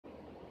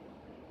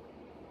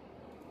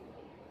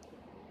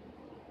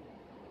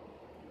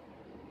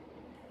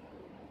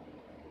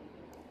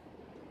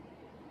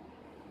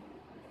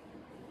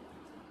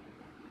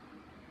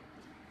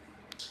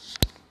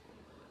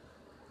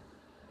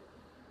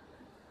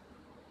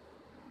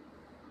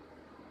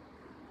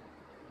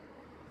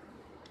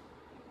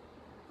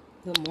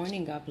Good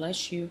morning. God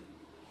bless you.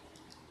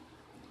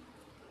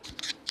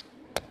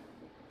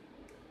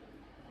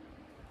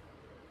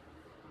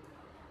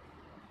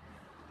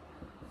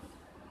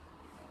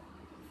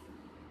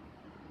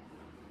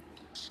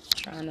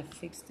 Trying to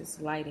fix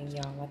this lighting,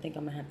 y'all. I think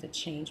I'm going to have to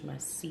change my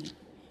seat.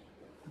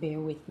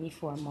 Bear with me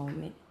for a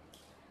moment.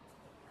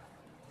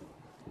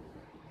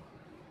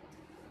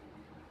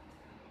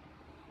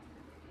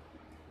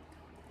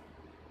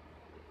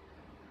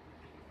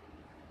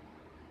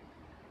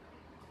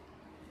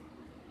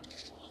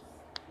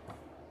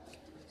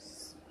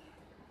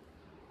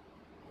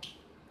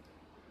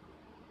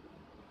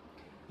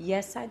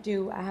 Yes, I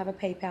do. I have a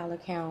PayPal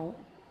account.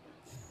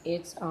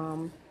 It's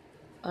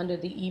under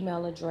the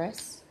email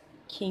address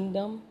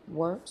Kingdom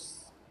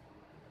Works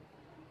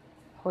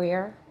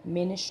Prayer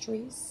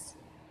Ministries,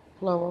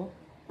 plural,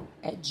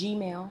 at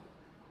gmail.com.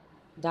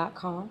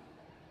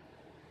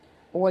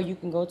 Or you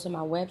can go to my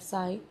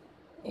website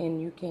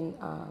and you can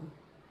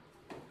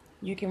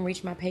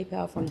reach my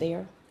PayPal from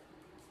there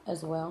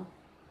as well.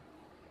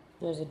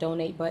 There's a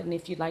donate button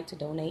if you'd like to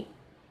donate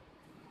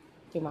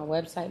through my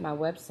website. My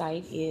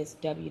website is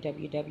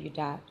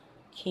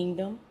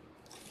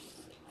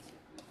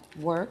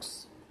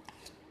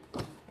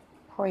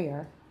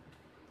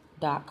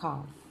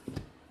www.kingdomworksprayer.com.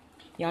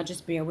 Y'all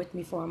just bear with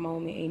me for a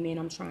moment. Amen.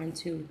 I'm trying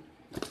to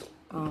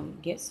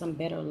get some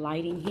better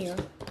lighting here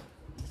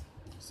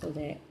so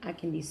that I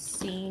can be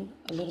seen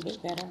a little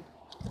bit better.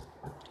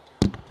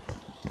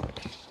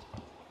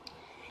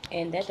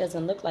 And that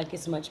doesn't look like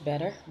it's much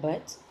better,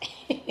 but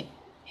it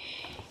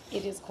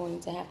is going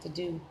to have to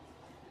do.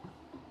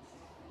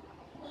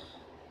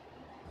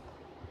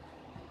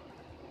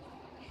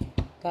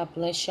 God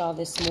bless y'all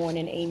this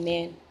morning.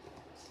 Amen.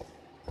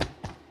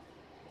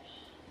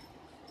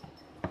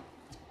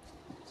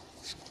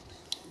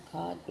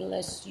 God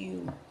bless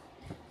you.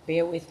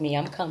 Bear with me.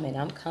 I'm coming.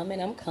 I'm coming.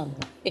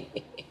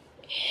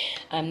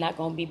 I'm not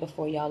going to be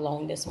before y'all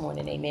long this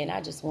morning. Amen.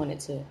 I just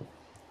wanted to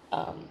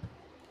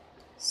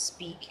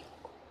speak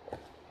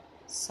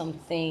some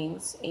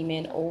things.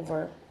 Amen.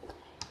 Over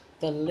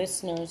the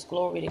listeners.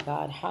 Glory to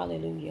God.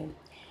 Hallelujah.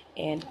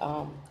 And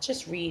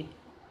just read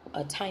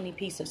a tiny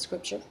piece of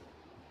scripture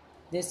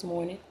this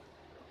morning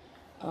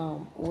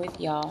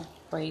with y'all.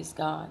 Praise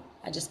God.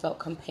 I just felt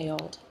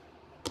compelled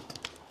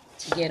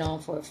to get on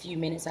for a few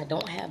minutes. I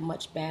don't have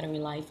much battery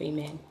life.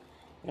 Amen.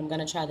 But I'm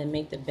going to try to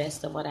make the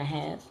best of what I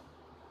have.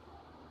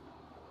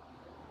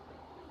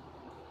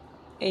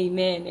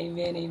 Amen,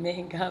 amen,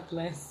 amen. God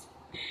bless.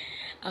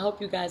 I hope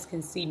you guys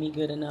can see me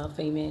good enough.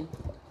 Amen.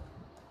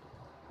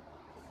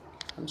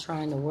 I'm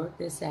trying to work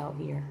this out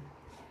here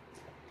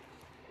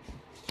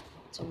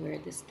to where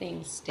this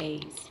thing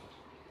stays.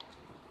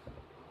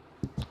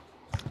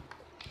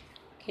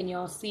 Can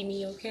y'all see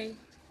me okay?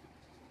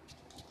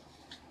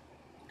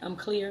 I'm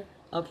clear?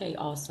 Okay,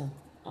 awesome.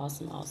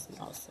 Awesome.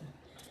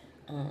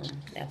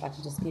 If I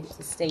can just get it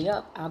to stay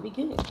up, I'll be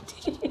good.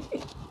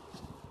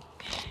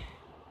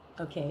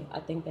 Okay, I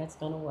think that's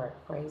going to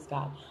work. Praise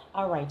God.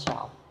 All right,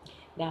 y'all.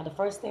 Now, the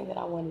first thing that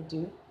I want to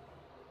do,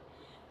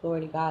 glory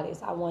to God,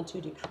 is I want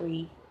to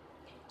decree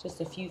just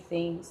a few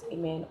things,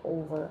 amen,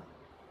 over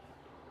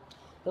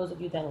those of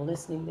you that are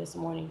listening this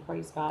morning.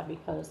 Praise God,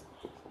 because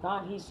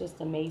God, he's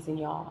just amazing,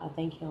 y'all. I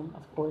thank him,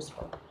 of course,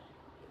 for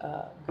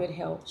good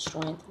health,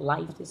 strength,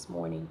 life this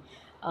morning.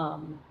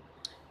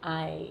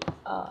 I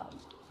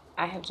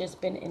have just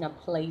been in a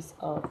place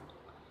of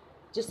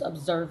just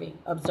observing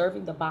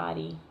the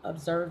body,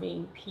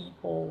 observing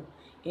people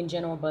in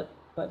general, but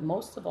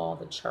most of all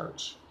the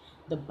church,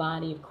 the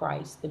body of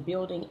Christ, the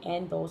building,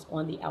 and those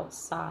on the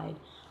outside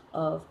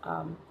of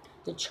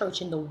the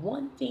church. And the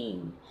one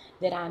thing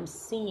that I'm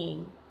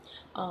seeing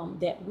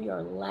that we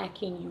are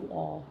lacking, you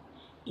all,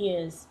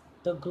 is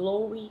the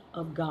glory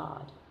of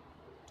God.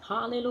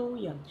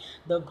 Hallelujah.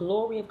 The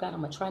glory of God. I'm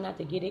going to try not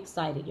to get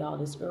excited,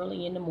 y'all. It's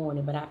early in the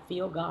morning, but I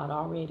feel God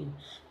already.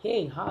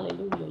 Hey,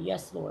 hallelujah.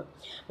 Yes, Lord.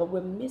 But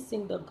we're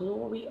missing the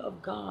glory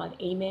of God.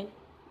 Amen.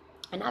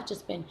 And I've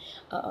just been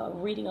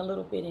reading a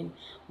little bit and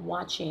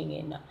watching,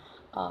 and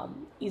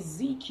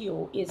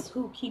Ezekiel is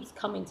who keeps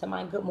coming to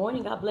mind. Good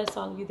morning. God bless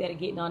all of you that are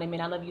getting on.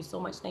 Amen. I love you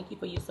so much. Thank you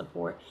for your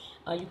support.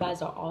 You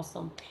guys are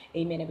awesome.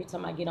 Amen. Every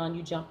time I get on,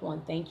 you jump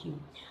on. Thank you.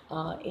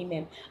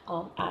 Amen.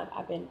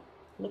 I've been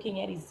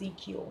looking at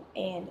Ezekiel,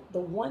 and the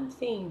one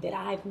thing that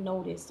I've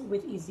noticed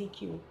with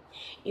Ezekiel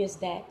is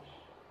that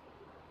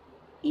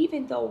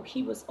even though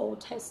he was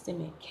Old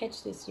Testament,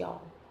 catch this,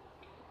 y'all,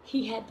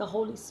 he had the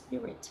Holy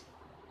Spirit.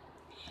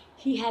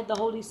 He had the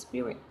Holy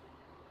Spirit.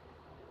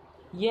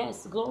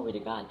 Yes, glory to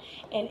God.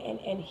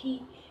 And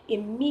he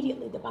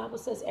immediately, the Bible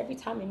says, every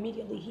time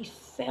immediately he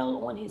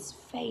fell on his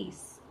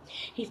face.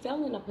 He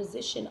fell in a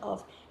position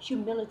of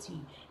humility,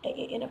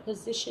 in a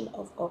position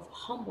of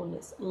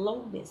humbleness,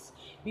 lowness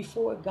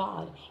before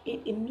God.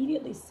 It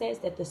immediately says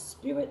that the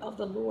Spirit of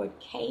the Lord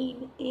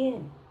came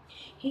in.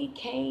 He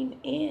came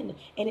in,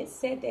 and it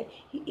said that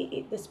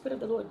the Spirit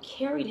of the Lord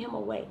carried him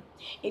away.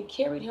 It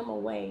carried him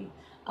away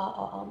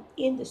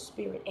in the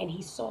Spirit, and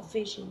he saw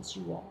visions,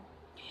 you all.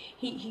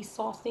 He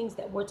saw things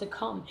that were to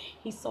come.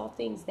 He saw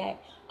things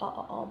that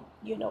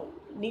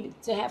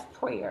needed to have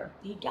prayer.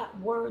 He got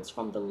words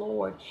from the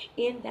Lord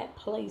in that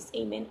place,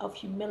 amen, of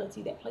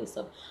humility, that place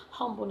of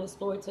humbleness,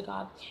 glory to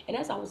God. And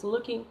as I was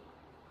looking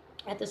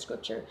at the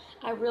scripture,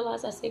 I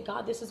realized, I said,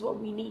 God, this is what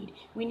we need.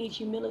 We need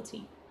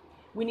humility.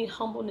 We need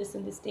humbleness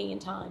in this day and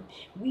time.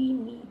 We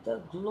need the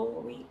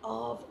glory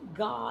of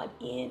God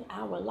in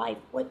our life.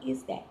 What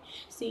is that?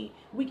 See,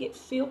 we get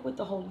filled with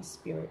the Holy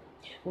Spirit.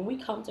 When we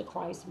come to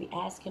Christ, we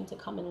ask him to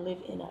come and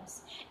live in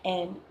us.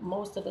 And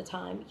most of the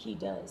time, he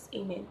does.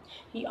 Amen.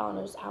 He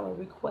honors our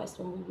request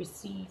when we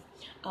receive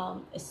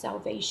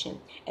salvation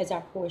as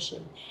our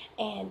portion.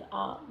 And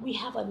we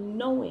have a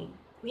knowing.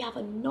 We have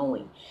a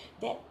knowing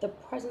that the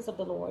presence of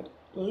the Lord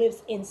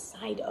lives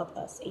inside of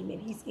us. Amen.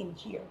 He's in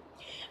here.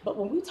 But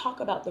when we talk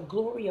about the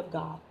glory of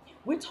God,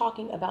 we're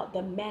talking about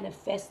the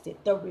manifested,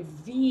 the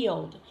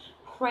revealed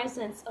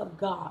presence of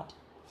God.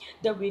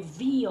 The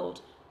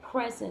revealed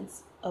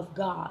presence of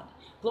God.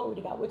 Glory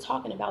to God. We're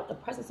talking about the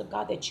presence of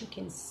God that you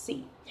can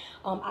see.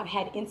 I've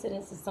had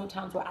incidences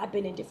sometimes where I've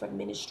been in different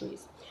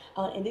ministries.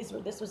 And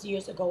this was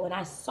years ago. And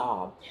I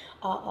saw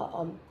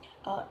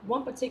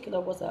one particular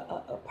was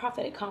a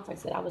prophetic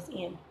conference that I was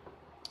in.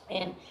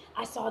 And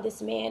I saw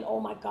this man, oh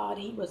my God,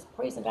 he was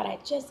praising God. I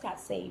had just got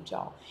saved,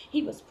 y'all.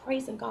 He was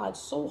praising God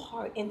so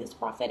hard in this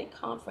prophetic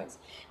conference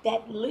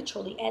that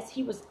literally as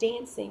he was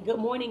dancing, good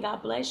morning,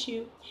 God bless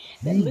you.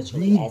 That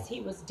literally as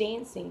he was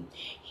dancing,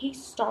 he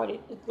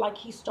started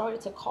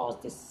to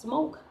cause this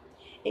smoke.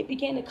 It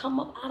began to come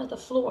up out of the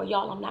floor.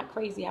 Y'all, I'm not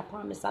crazy. I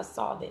promise I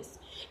saw this.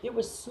 There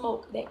was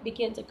smoke that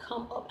began to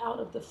come up out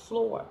of the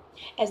floor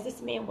as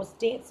this man was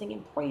dancing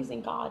and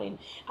praising God. And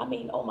I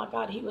mean, oh my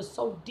God, he was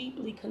so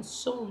deeply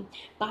consumed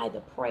by the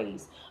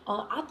praise.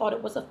 I thought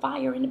it was a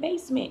fire in the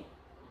basement.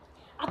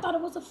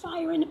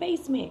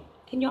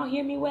 Can y'all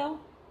hear me well?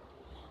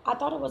 I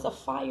thought it was a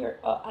fire.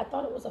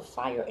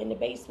 In the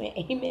basement.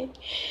 Amen.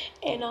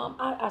 And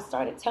I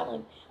started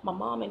telling my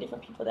mom and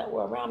different people that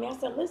were around me. I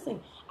said, listen,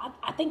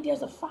 I think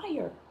there's a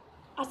fire.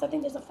 I said,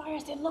 I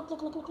said, look.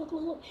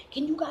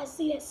 Can you guys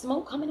see that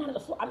smoke coming out of the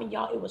floor? I mean,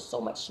 y'all, it was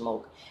so much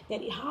smoke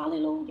that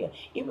hallelujah.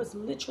 It was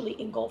literally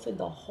engulfing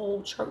the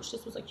whole church.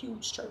 This was a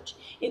huge church.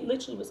 It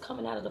literally was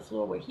coming out of the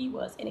floor where he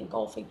was and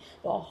engulfing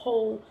the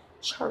whole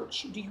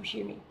church. Do you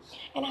hear me?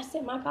 And I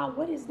said, my God,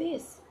 what is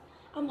this?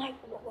 I'm like,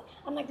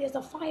 there's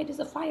a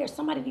fire.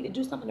 Somebody need to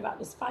do something about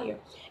this fire.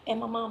 And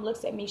my mom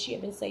looks at me. She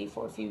had been saved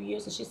for a few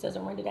years. And she says,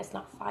 Arenda, that's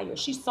not fire.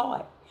 She saw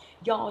it.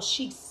 Y'all,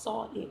 she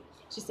saw it.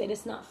 She said,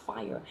 it's not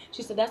fire.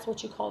 She said, that's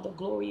what you call the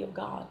glory of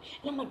God.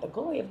 And I'm like, the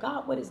glory of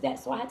God? What is that?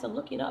 So I had to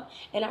look it up.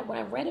 And when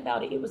I read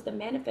about it, it was the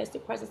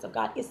manifested presence of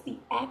God. It's the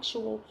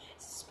actual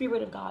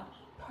Spirit of God,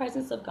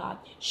 presence of God,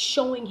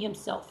 showing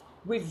himself,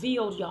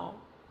 revealed, y'all.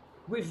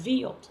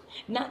 Revealed,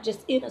 not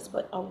just in us,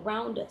 but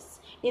around us,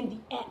 in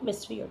the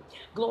atmosphere.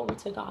 Glory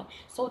to God.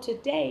 So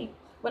today,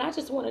 what I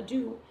just want to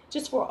do,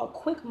 just for a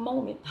quick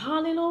moment,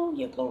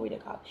 hallelujah, glory to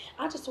God.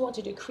 I just want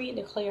to decree and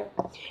declare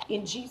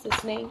in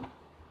Jesus' name,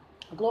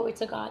 glory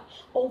to God,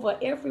 over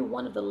every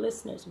one of the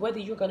listeners, whether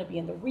you're going to be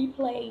in the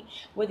replay,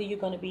 whether you're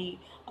going to be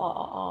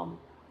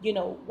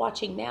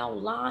watching now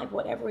live,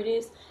 whatever it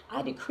is,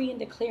 I decree and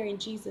declare in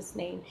Jesus'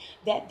 name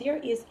that there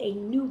is a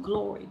new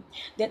glory,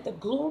 that the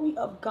glory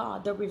of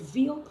God, the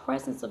revealed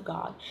presence of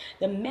God,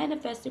 the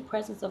manifested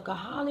presence of God,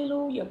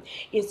 hallelujah,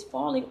 is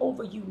falling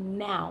over you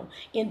now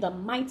in the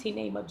mighty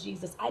name of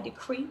Jesus. I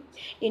decree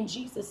in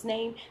Jesus'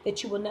 name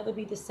that you will never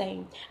be the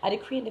same. I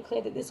decree and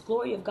declare that this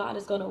glory of God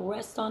is going to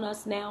rest on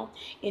us now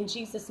in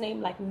Jesus' name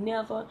like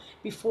never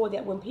before,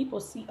 that when people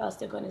see us,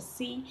 they're going to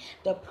see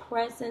the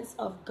presence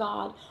of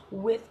God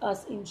with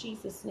us in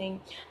Jesus' name.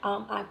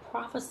 I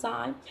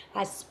prophesy,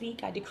 I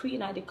speak, I decree,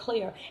 and I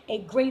declare a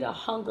greater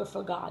hunger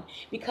for God,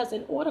 because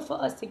in order for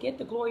us to get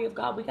the glory of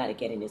God, we got to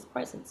get in his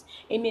presence.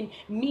 Amen.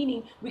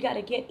 Meaning we got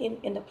to get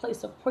in the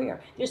place of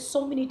prayer. There's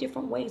so many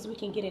different ways we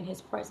can get in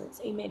his presence.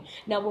 Amen.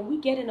 Now, when we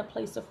get in a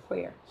place of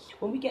prayer,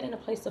 when we get in a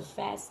place of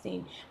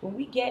fasting, when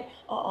we get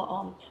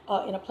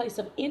in a place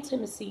of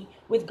intimacy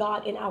with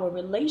God in our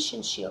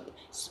relationship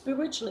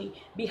spiritually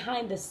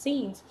behind the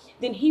scenes,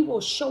 then he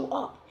will show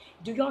up.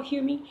 Do y'all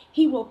hear me?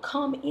 He will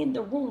come in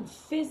the room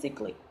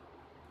physically,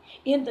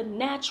 in the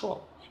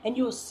natural, and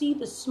you'll see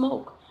the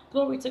smoke.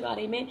 Glory to God,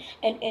 amen.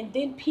 And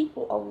then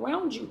people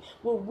around you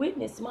will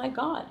witness, my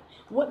God,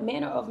 what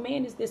manner of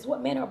man is this?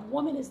 What manner of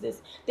woman is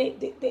this?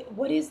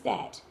 What is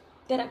that?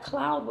 That a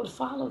cloud would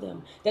follow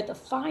them, that the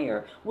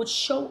fire would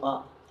show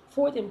up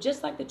for them,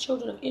 just like the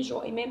children of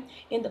Israel, amen,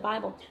 in the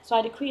Bible. So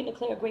I decree and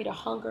declare a greater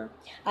hunger.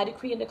 I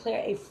decree and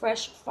declare a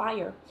fresh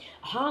fire,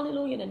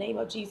 hallelujah, in the name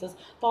of Jesus,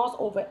 falls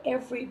over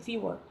every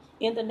viewer.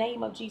 In the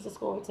name of Jesus,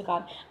 glory to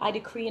God. I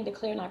decree and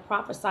declare and I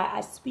prophesy.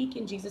 I speak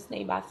in Jesus'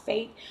 name by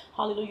faith.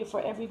 Hallelujah.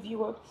 For every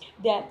viewer,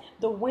 that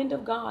the wind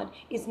of God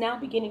is now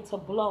beginning to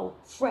blow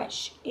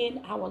fresh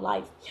in our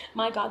life.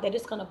 My God, that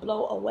it's going to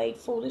blow away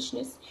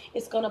foolishness.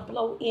 It's going to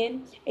blow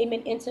in,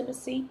 amen,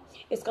 intimacy.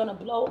 It's going to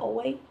blow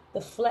away the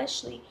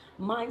fleshly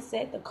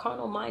mindset, the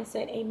carnal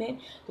mindset.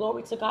 Amen.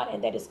 Glory to God.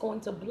 And that it's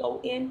going to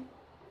blow in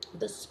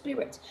the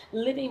Spirit,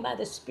 living by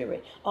the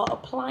Spirit,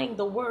 applying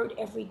the word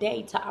every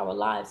day to our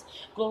lives.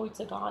 Glory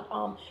to God.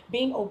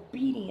 Being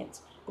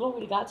obedient.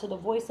 Glory to God, to the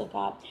voice of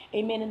God.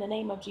 Amen. In the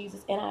name of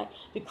Jesus. And I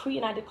decree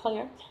and I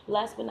declare,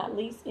 last but not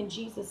least, in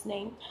Jesus'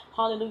 name,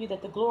 hallelujah,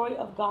 that the glory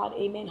of God,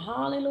 amen,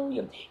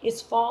 hallelujah, is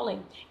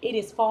falling. It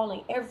is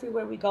falling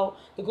everywhere we go.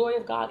 The glory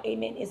of God,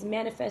 amen, is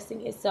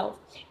manifesting itself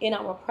in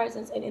our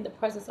presence and in the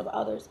presence of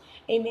others.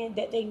 Amen.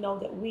 That they know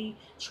that we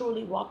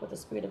truly walk with the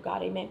Spirit of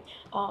God. Amen.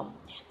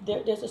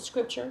 There's a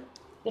scripture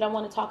that I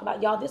want to talk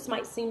about. Y'all, this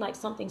might seem like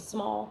something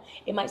small.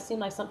 It might seem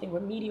like something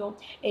remedial.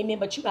 Amen.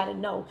 But you got to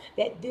know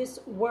that this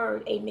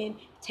word, amen,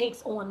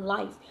 takes on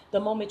life the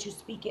moment you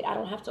speak it. I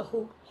don't have to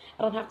hoop.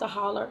 I don't have to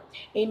holler.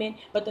 Amen.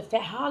 But the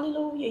fact,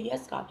 hallelujah,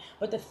 yes, God.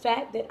 But the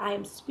fact that I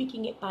am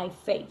speaking it by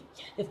faith,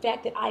 the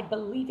fact that I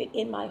believe it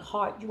in my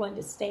heart, you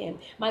understand.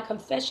 My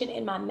confession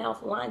in my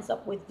mouth lines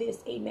up with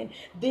this. Amen.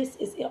 This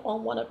is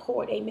on one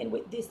accord. Amen.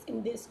 With this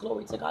and this,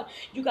 glory to God.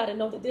 You got to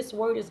know that this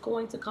word is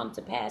going to come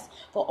to pass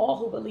for all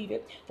who believe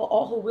it, for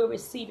all who will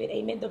receive it.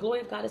 Amen. The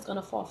glory of God is going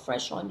to fall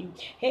fresh on you.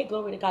 Hey,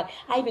 glory to God.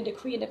 I even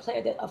decree and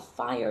declare that a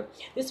fire,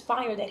 this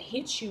fire that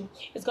hits you,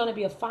 is going to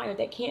be a fire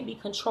that can't be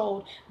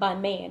controlled by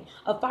man.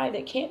 A fire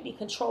that can't be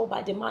controlled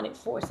by demonic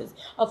forces.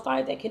 A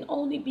fire that can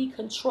only be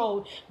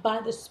controlled by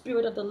the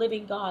Spirit of the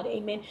living God.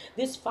 Amen.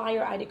 This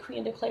fire, I decree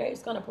and declare,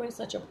 is going to bring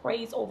such a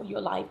praise over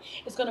your life.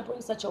 It's going to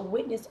bring such a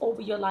witness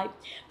over your life.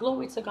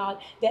 Glory to God,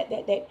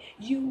 that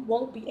you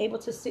won't be able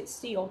to sit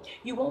still.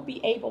 You won't be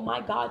able, my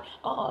God,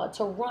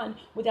 to run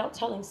without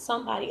telling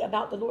somebody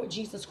about the Lord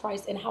Jesus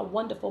Christ and how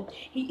wonderful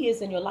He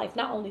is in your life.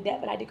 Not only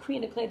that, but I decree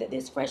and declare that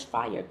this fresh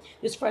fire,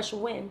 this fresh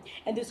wind,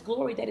 and this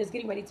glory that is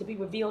getting ready to be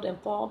revealed and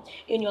fall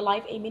in your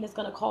life, amen, is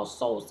going to cause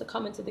souls to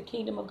come into the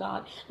kingdom of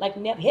God like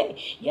never, hey,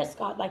 yes,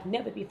 God, like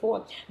never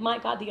before. My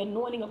God, the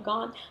anointing of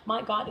God,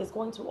 my God, is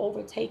going to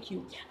overtake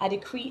you. I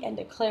decree and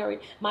declare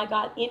it, my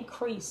God,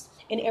 increase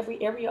in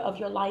every area of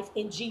your life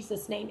in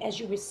Jesus' name as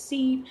you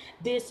receive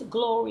this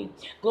glory.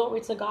 Glory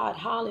to God.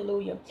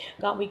 Hallelujah.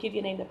 God, we give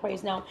your name the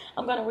praise. Now,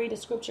 I'm going to read a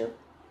scripture.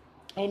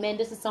 Amen.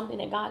 This is something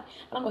that God,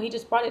 I don't know, He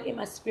just brought it in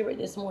my spirit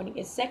this morning.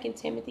 It's 2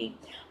 Timothy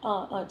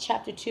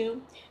chapter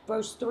 2,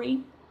 verse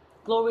 3.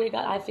 Glory to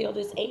God. I feel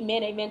this.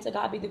 Amen. Amen. To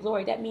God be the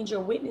glory. That means you're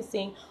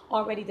witnessing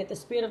already that the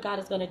Spirit of God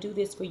is going to do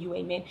this for you.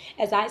 Amen.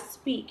 As I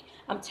speak,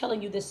 I'm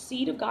telling you, the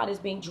seed of God is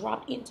being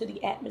dropped into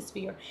the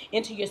atmosphere,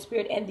 into your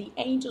spirit, and the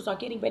angels are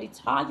getting ready to.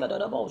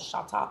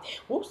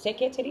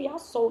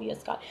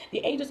 Yes, God. The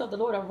angels of the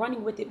Lord are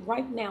running with it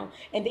right now,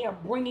 and they are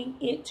bringing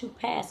it to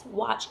pass.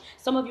 Watch.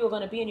 Some of you are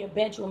going to be in your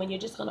bedroom, and you're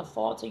just going to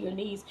fall to your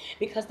knees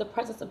because the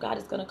presence of God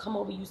is going to come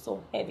over you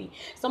so heavy.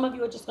 Some of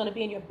you are just going to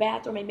be in your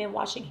bathroom, amen,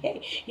 washing,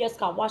 hey, yes,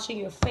 God, washing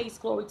your face,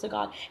 glory to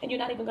God, and you're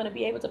not even going to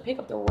be able to pick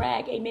up the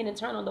rag, amen, and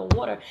turn on the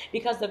water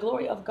because the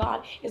glory of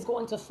God is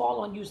going to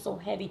fall on you so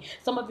heavy.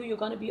 Some of you are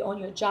going to be on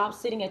your job,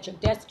 sitting at your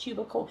desk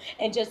cubicle,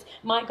 and just,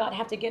 my God,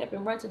 have to get up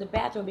and run to the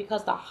bathroom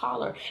because the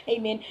holler,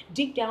 amen,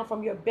 deep down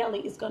from your belly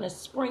is going to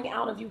spring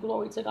out of you,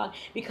 glory to God,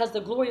 because the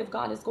glory of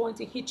God is going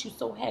to hit you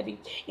so heavy.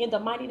 In the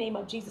mighty name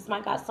of Jesus,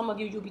 my God, some of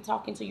you, you'll be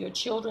talking to your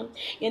children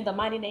in the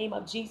mighty name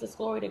of Jesus,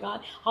 glory to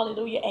God,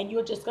 hallelujah, and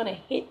you're just going to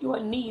hit your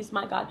knees,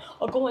 my God,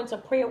 or go into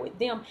prayer with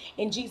them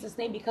in Jesus'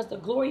 name, because the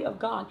glory of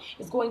God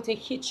is going to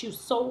hit you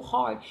so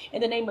hard in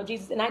the name of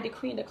Jesus. And I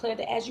decree and declare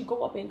that as you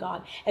go up in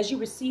God, as you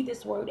receive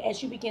this word,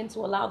 as you begin to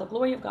allow the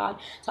glory of God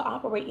to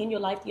operate in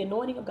your life, the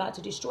anointing of God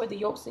to destroy the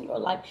yokes in your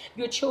life,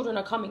 your children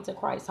are coming to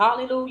Christ.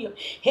 Hallelujah.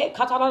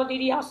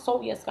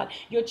 So yes, God,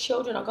 your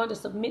children are going to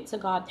submit to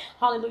God.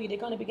 Hallelujah. They're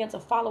going to begin to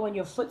follow in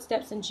your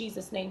footsteps in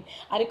Jesus' name.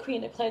 I decree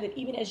and declare that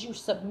even as you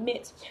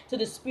submit to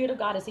the Spirit of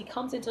God, as He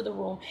comes into the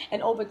room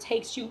and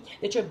overtakes you,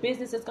 that your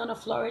business is going to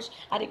flourish.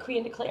 I decree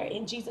and declare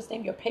in Jesus'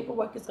 name, your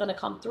paperwork is going to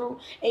come through,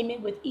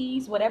 amen, with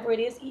ease, whatever it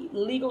is,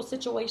 legal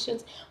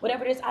situations,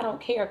 whatever it is, I don't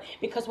care,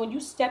 because when you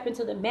step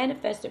into the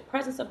manifested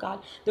presence of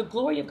God, the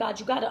glory of God,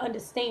 you got to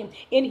understand,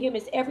 in Him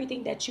is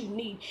everything that you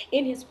need.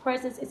 In His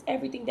presence is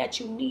everything that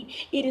you need.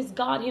 It is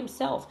God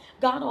Himself,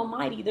 God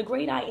Almighty, the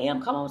great I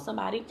am, come on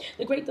somebody,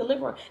 the great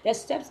deliverer that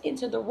steps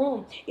into the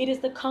room. It is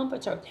the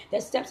comforter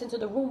that steps into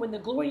the room when the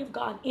glory of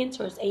God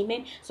enters,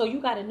 amen. So you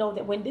got to know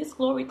that when this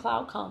glory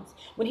cloud comes,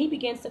 when He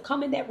begins to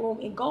come in that room,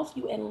 engulf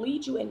you and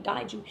lead you and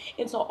guide you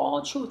into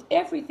all truth,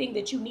 everything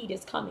that you need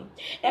is coming.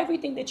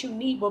 Everything that you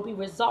need will be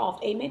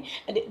resolved, amen.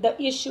 And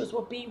the issues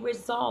will be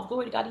resolved.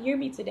 Glory to God. Hear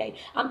me today.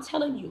 I'm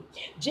telling you,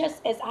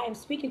 just as I am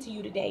speaking to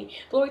you today,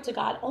 glory to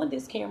God, on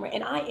this camera,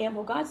 and I am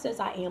who God says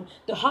I am,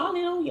 the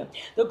hallelujah,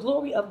 the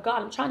glory of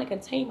God. I'm trying to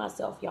contain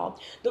myself, y'all.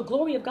 The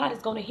glory of God is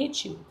going to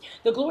hit you.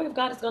 The glory of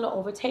God is going to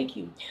overtake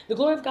you. The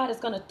glory of God is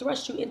going to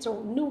thrust you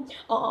into new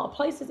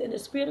places in the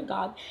Spirit of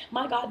God.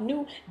 My God,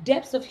 new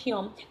depths of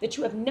Him that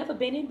you have never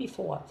been in before.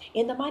 before.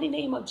 In the mighty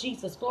name of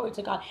Jesus, glory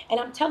to God. And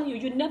I'm telling you,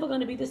 you're never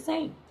going to be the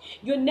same.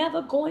 You're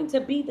never going to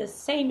be the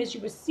same as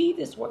you receive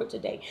this word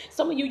today.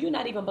 Some of you, you're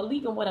not even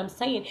believing what I'm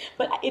saying,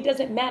 but it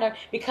doesn't matter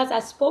because I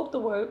spoke the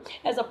word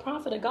as a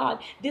prophet of God.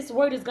 This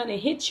word is going to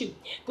hit you.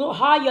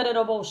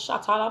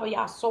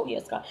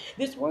 Yes, God.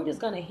 This word is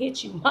going to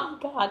hit you. My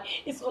God,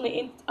 it's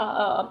going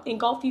to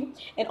engulf you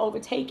and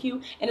overtake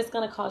you, and it's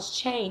going to cause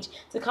change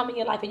to come in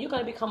your life, and you're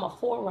going to become a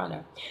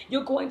forerunner.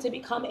 You're going to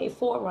become a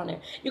forerunner.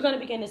 You're going to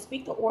begin to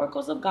speak the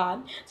oracles of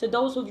God to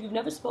those who you've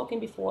never spoken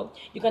before.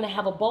 You're going to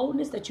have a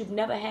boldness that you've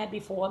never had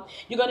before.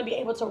 You're going to be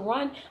able to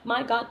run,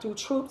 my God, through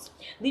troops,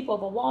 leap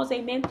over walls,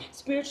 amen.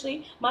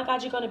 Spiritually, my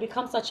God, you're going to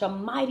become such a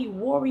mighty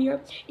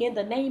warrior in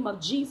the name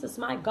of Jesus,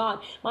 my God.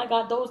 My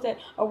God, those that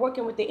are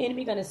working with the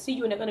enemy are going to see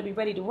you and they're going to be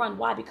ready to run.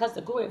 Why? Because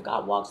the glory of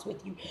God walks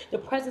with you. The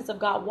presence of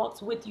God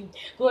walks with you.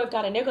 Glory of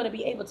God, and they're going to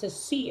be able to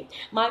see it.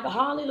 My God,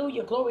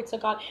 hallelujah, glory to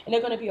God. And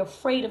they're going to be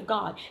afraid of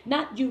God.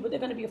 Not you, but they're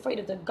going to be afraid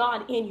of the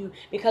God in you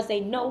because they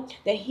know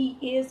that He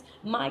is,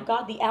 my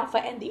God, the Alpha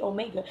and the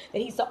Omega, that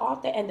He's the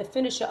author and the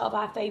finisher of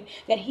our faith,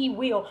 that He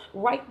will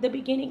right the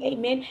beginning,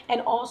 amen,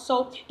 and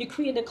also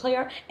decree and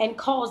declare and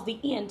cause the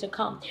end to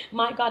come.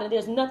 My God, and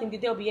there's nothing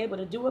that they'll be able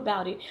to do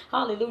about it.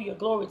 Hallelujah,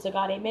 glory to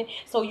God, amen.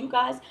 So you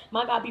guys,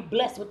 my God, be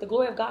blessed with the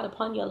glory of God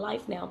upon your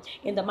life now.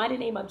 In the mighty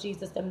name of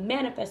Jesus, the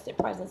manifested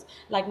presence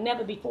like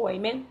never before,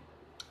 amen.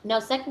 Now,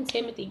 2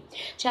 Timothy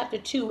chapter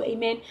 2,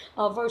 amen,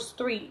 verse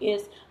 3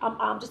 is,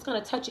 I'm just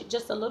going to touch it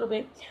just a little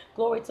bit.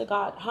 Glory to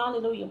God.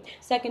 Hallelujah.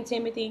 2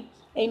 Timothy,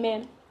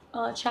 amen,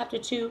 chapter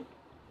 2,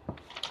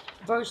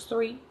 verse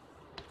 3.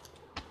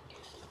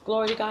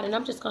 Glory to God. And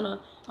I'm going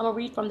to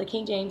read from the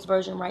King James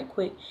Version right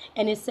quick.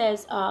 And it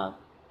says,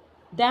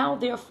 thou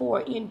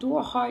therefore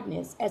endure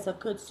hardness as a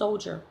good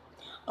soldier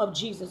of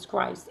Jesus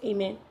Christ.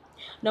 Amen.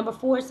 Number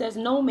 4 says,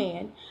 no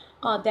man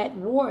that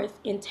warreth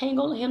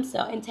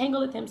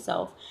entangleth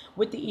himself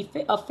with the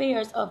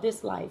affairs of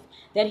this life,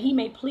 that he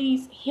may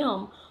please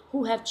him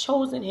who have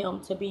chosen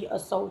him to be a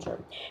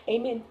soldier.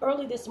 Amen.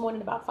 Early this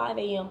morning, about 5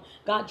 a.m.,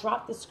 God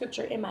dropped this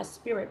scripture in my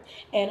spirit,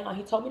 and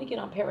He told me to get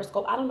on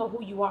Periscope. I don't know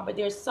who you are, but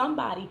there's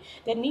somebody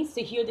that needs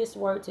to hear this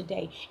word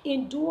today.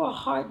 Endure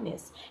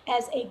hardness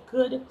as a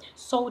good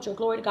soldier.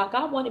 Glory to God.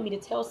 God wanted me to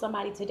tell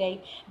somebody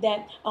today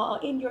that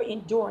in your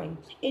enduring,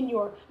 in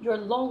your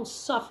long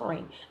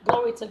suffering,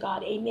 glory to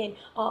God, amen,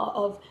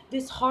 of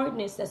this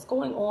hardness that's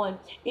going on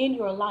in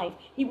your life,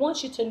 He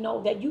wants you to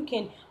know that you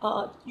can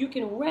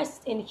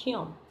rest in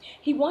Him.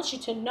 He wants you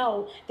to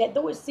know that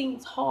though it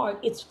seems hard,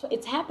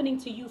 it's happening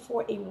to you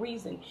for a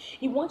reason.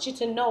 He wants you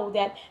to know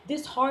that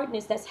this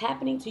hardness that's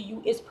happening to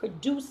you is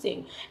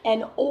producing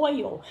an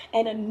oil,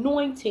 an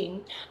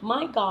anointing,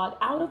 my God,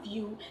 out of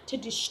you to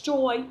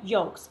destroy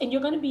yokes. And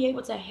you're going to be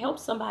able to help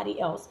somebody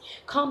else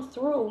come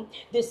through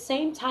this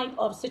same type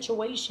of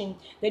situation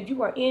that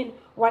you are in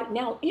right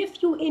now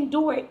if you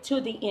endure it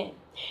to the end.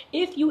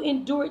 If you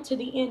endure it to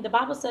the end, the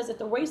Bible says that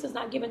the race is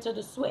not given to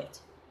the swift.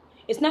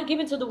 It's not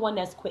given to the one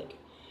that's quick.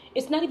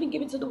 It's not even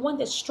given to the one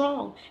that's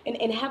strong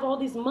and have all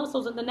these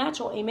muscles in the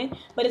natural, amen.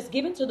 But it's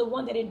given to the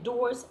one that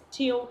endures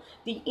till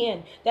the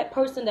end. That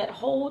person that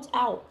holds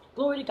out,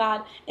 glory to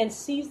God, and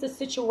sees the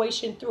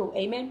situation through,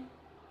 amen.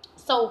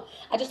 So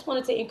I just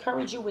wanted to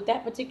encourage you with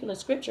that particular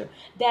scripture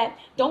that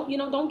don't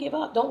give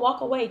up. Don't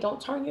walk away.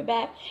 Don't turn your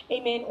back,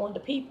 amen, on the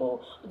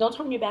people. Don't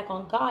turn your back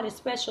on God,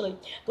 especially.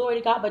 Glory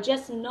to God. But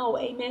just know,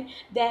 amen,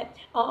 that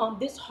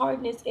this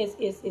hardness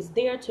is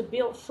there to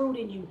build fruit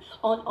in you.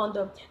 On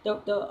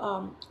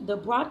the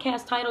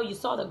broadcast title, you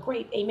saw the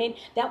grape, amen.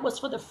 That was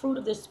for the fruit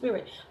of the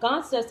Spirit.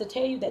 God says to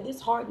tell you that this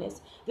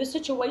hardness, this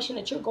situation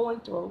that you're going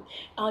through,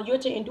 you're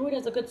to endure it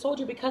as a good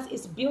soldier because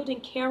it's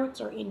building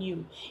character in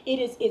you.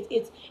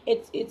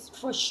 It's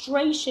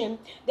frustration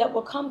that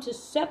will come to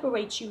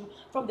separate you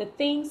from the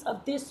things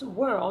of this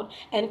world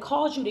and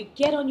cause you to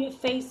get on your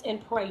face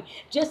and pray,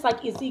 just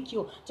like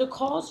Ezekiel, to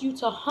cause you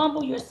to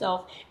humble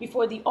yourself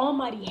before the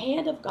almighty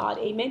hand of God,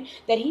 amen,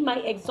 that He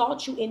might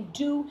exalt you in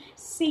due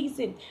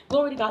season.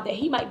 Glory to God, that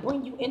He might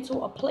bring you into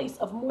a place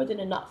of more than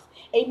enough,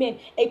 amen,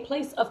 a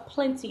place of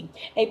plenty,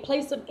 a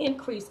place of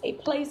increase, a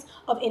place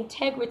of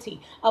integrity,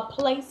 a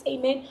place,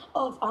 amen,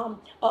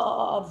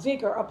 of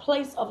vigor, a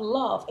place of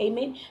love,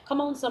 amen.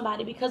 Come on,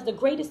 somebody, because the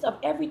greatest of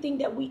everything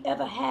that we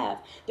ever have,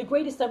 the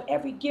greatest of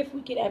every gift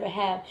we could ever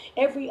have,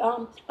 every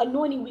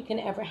anointing we can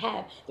ever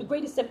have, the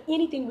greatest of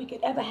anything we could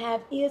ever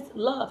have is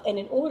love. And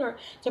in order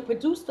to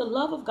produce the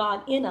love of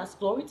God in us,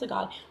 glory to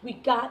God, we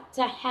got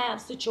to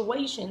have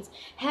situations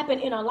happen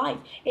in our life,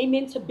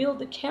 amen, to build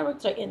the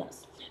character in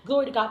us.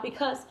 Glory to God,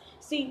 because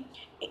see,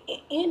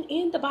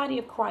 in the body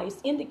of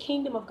Christ, in the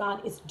kingdom of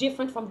God, it's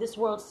different from this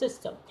world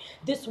system.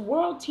 This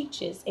world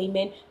teaches,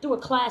 amen, through a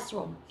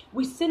classroom.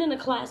 We sit in a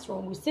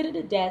classroom, we sit at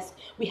a desk,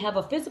 we have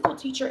a physical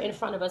teacher in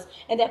front of us,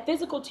 and that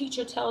physical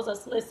teacher tells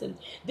us, listen,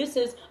 this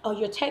is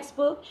your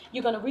textbook,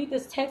 you're going to read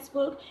this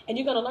textbook, and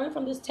you're going to learn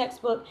from this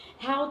textbook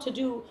how to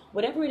do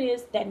whatever it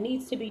is that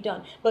needs to be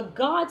done. But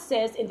God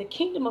says in the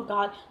kingdom of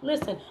God,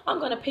 listen, I'm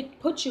going to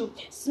put you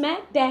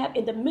smack dab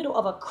in the middle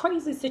of a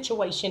crazy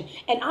situation,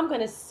 and I'm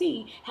going to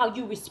see how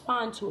you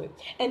respond to it.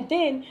 And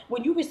then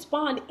when you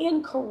respond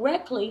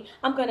incorrectly,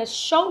 I'm going to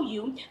show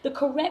you the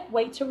correct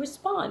way to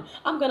respond.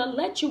 I'm going to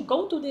let you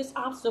go through this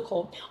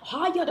obstacle.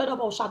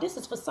 This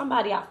is for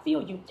somebody. I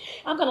feel you.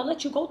 I'm going to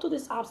let you go through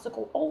this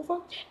obstacle over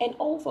and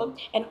over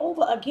and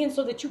over again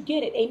so that you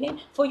get it. Amen.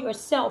 For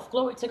yourself.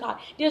 Glory to God.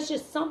 There's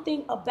just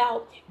something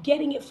about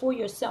getting it for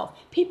yourself.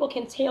 People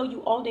can tell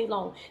you all day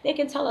long. They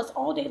can tell us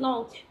all day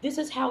long, this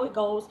is how it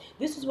goes.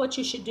 This is what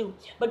you should do.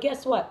 But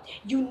guess what?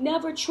 You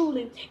never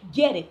truly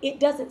get it. It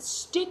doesn't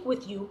stick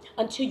with you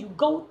until you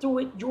go through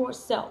it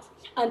yourself.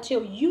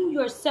 Until you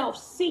yourself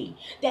see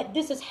that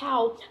this is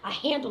how I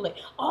handle it.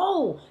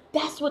 Oh,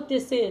 that's what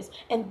this is.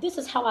 And this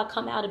is how I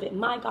come out of it.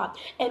 My God.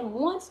 And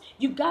once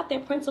you got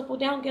that principle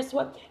down, guess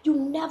what? You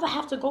never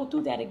have to go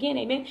through that again.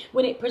 Amen.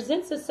 When it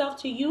presents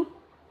itself to you,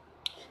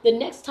 the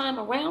next time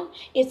around,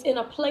 it's in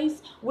a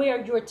place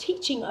where you're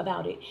teaching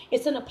about it.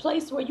 It's in a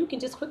place where you can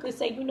just quickly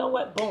say, you know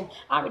what, boom,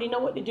 I already know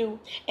what to do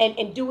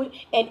and do it.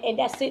 And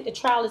that's it. The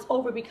trial is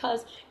over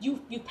because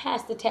you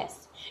passed the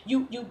test.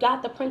 You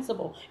got the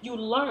principle. You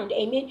learned,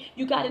 amen.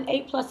 You got an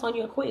A+ on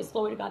your quiz,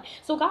 glory to God.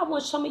 So God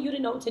wants some of you to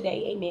know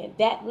today, amen,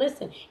 that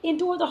listen,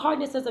 endure the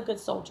hardness as a good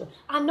soldier.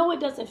 I know it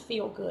doesn't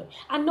feel good.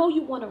 I know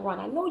you want to run.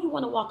 I know you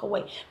want to walk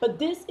away. But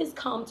this is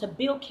come to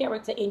build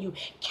character in you.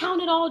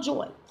 Count it all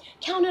joy.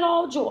 Count it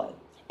all joy.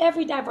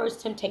 Every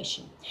diverse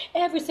temptation,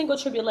 every single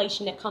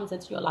tribulation that comes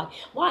into your life.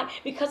 Why?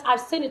 Because I've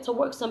sent it to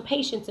work some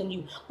patience in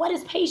you. What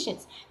is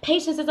patience?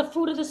 Patience is a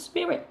fruit of the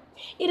Spirit.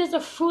 It is a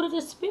fruit of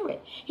the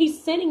Spirit.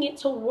 He's sending it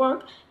to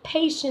work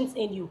patience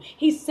in you.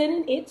 He's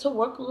sending it to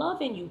work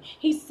love in you.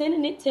 He's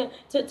sending it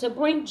to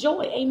bring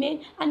joy.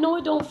 Amen. I know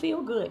it don't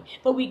feel good,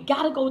 but we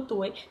got to go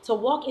through it to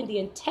walk in the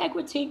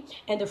integrity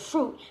and the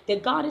fruit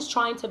that God is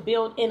trying to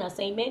build in us.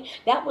 Amen.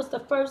 That was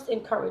the first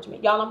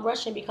encouragement. Y'all, I'm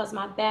rushing because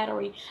my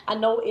battery, I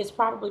know, is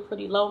probably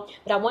pretty low,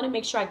 but I want to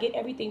make sure I get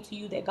everything to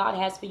you that God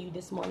has for you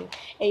this morning.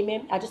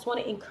 Amen. I just want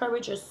to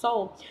encourage your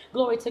soul.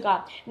 Glory to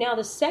God. Now,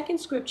 the second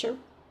scripture,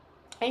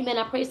 amen,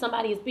 I pray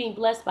somebody is being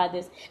blessed by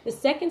this. The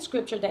second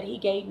scripture that he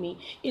gave me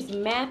is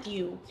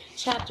Matthew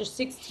chapter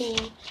 16.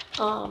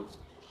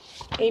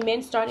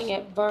 Amen. Starting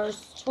at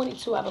verse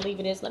 22, I believe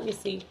it is. Let me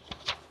see.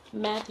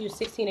 Matthew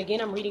 16.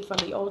 Again, I'm reading from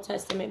the Old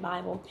Testament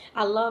Bible.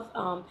 I love,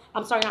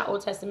 I'm sorry, not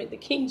Old Testament, the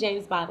King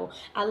James Bible.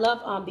 I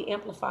love the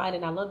Amplified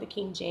and I love the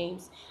King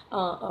James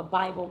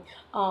Bible.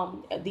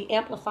 The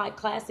Amplified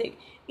Classic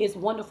is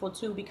wonderful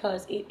too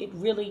because it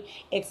really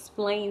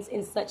explains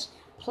in such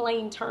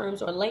plain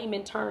terms or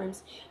layman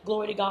terms,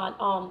 glory to God,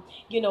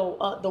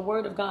 the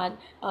word of God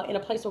in a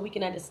place where we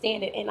can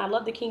understand it. And I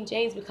love the King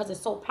James because it's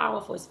so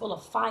powerful. It's full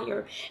of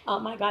fire.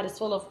 My God, it's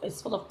full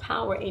of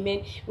power.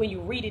 Amen. When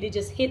you read it, it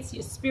just hits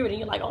your spirit and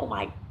you're like, oh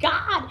my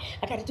God,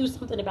 I got to do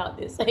something about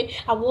this.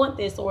 I want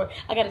this, or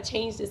I got to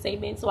change this.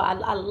 Amen. So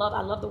I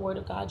love the word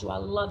of God. I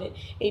love it.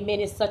 Amen.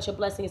 It's such a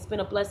blessing. It's been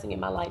a blessing in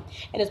my life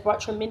and it's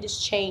brought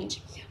tremendous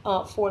change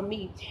for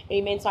me.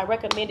 Amen. So I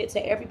recommend it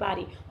to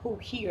everybody who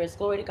hears.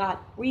 Glory to God.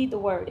 Read the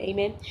word.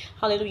 Amen.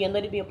 Hallelujah. And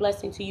let it be a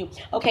blessing to you.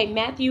 Okay.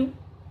 Matthew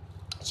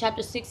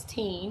chapter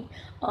 16,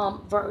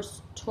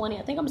 verse 20.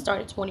 I think I'm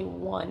starting at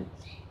 21.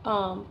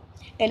 And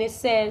it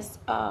says,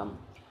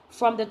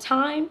 from that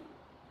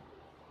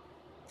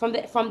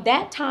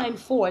time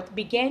forth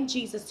began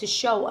Jesus to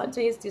show unto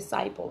his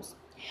disciples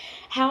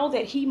how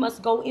that he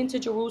must go into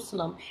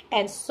Jerusalem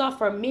and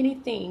suffer many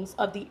things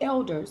of the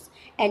elders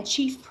and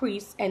chief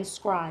priests and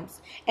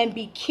scribes, and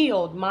be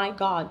killed, my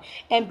God,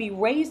 and be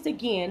raised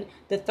again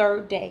the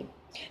third day.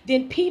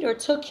 Then Peter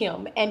took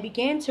him and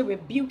began to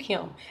rebuke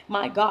him.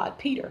 My God,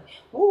 Peter.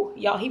 Woo,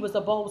 y'all, he was a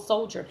bold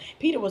soldier.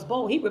 Peter was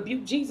bold. He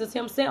rebuked Jesus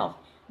himself.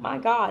 My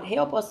God,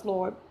 help us,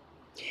 Lord.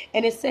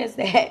 And it says,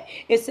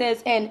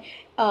 and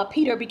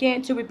Peter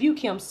began to rebuke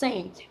him,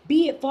 saying,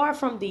 be it far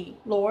from thee,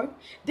 Lord,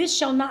 this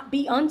shall not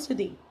be unto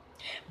thee.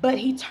 But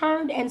he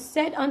turned and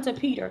said unto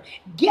Peter,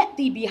 get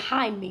thee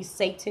behind me,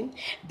 Satan.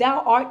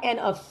 Thou art an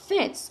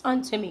offense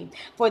unto me,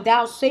 for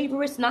thou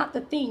savorest not the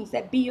things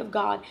that be of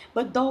God,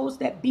 but those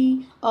that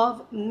be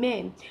of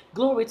men.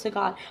 Glory to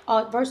God.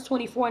 Verse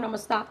 24, and I'm going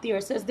to stop there.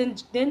 It says,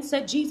 then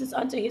said Jesus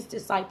unto his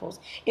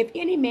disciples, if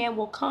any man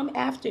will come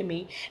after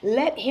me,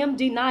 let him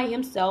deny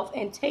himself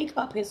and take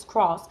up his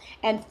cross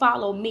and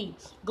follow me.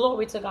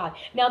 Glory to God.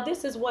 Now,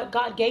 this is what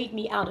God gave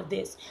me out of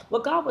this.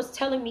 What God was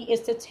telling me is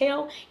to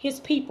tell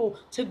his people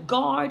to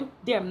guard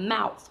their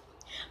mouth,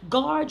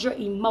 guard your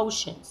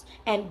emotions,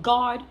 and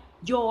guard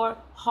your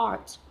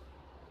heart.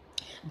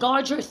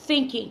 Guard your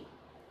thinking.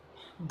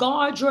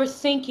 Guard your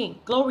thinking.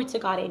 Glory to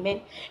God.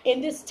 Amen. In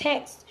this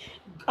text,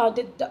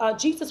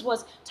 Jesus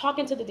was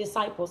talking to the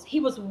disciples. He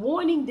was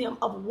warning them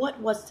of what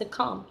was to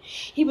come.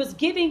 He was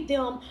giving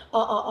them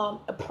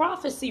a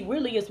prophecy,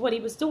 really, is what he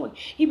was doing.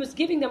 He was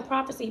giving them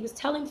prophecy. He was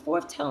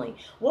foretelling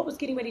what was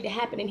getting ready to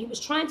happen. And he was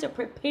trying to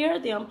prepare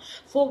them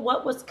for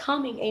what was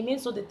coming. Amen.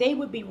 So that they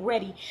would be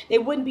ready. They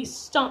wouldn't be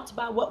stumped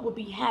by what would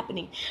be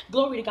happening.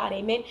 Glory to God.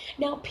 Amen.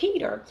 Now,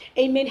 Peter,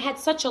 amen, had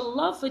such a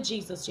love for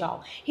Jesus,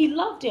 y'all. He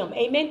loved him.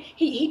 Amen.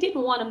 He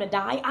didn't want him to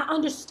die. I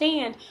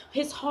understand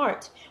his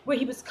heart, where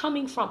he was coming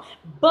coming from.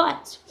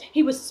 But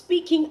he was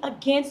speaking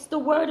against the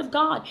word of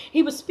God.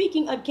 He was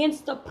speaking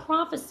against the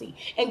prophecy.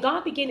 And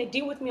God began to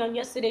deal with me on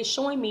yesterday,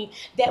 showing me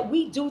that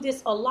we do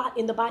this a lot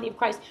in the body of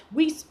Christ.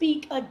 We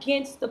speak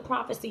against the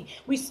prophecy.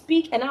 We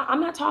speak, and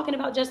I'm not talking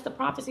about just the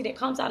prophecy that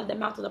comes out of the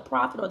mouth of the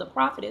prophet or the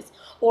prophetess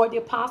or the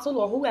apostle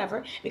or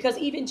whoever, because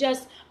even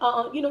just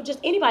just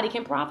anybody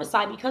can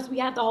prophesy because we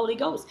have the Holy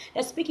Ghost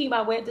that's speaking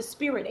by way of the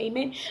Spirit.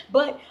 Amen.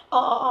 But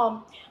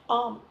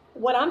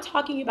what I'm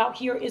talking about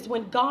here is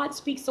when God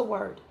speaks a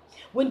word,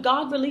 when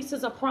God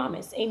releases a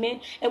promise,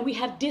 amen, and we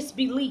have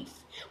disbelief.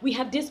 We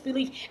have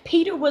disbelief.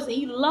 Peter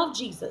he loved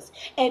Jesus,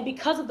 and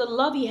because of the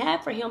love he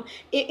had for him,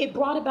 it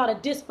brought about a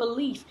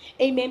disbelief,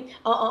 amen,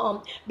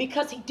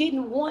 because he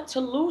didn't want to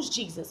lose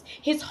Jesus.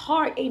 His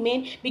heart,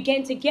 amen,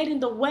 began to get in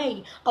the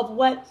way of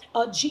what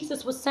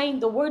Jesus was saying,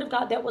 the word of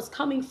God that was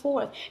coming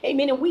forth,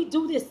 amen. And we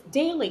do this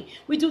daily.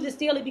 We do this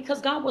daily because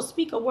God will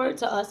speak a word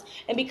to us,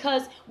 and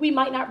because we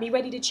might not be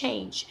ready to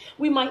change.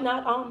 We might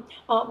not want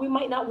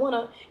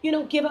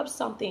to, give up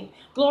something.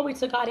 Glory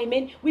to God,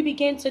 amen. We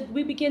begin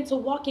to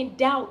walk in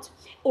doubt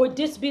or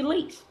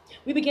disbelief.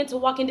 We begin to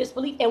walk in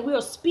disbelief, and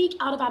we'll speak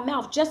out of our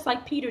mouth just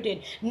like Peter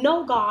did.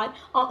 No, God,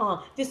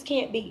 this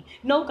can't be.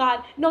 No,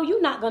 God, no,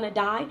 you're not going to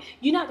die.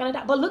 You're not going to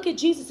die. But look at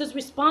Jesus'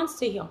 response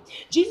to him.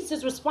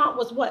 Jesus' response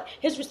was what?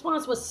 His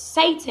response was,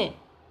 Satan,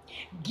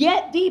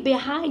 get thee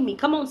behind me.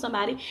 Come on,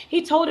 somebody.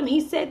 He told him,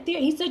 he said,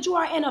 you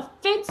are an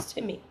offense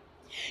to me.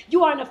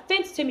 You are an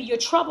offense to me. You're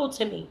trouble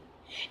to me.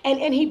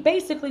 And he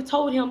basically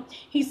told him,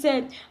 he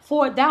said,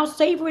 for thou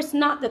savorest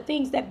not the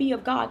things that be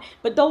of God,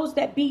 but those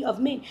that be of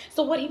men.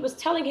 So what he was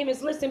telling him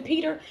is, listen,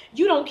 Peter,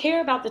 you don't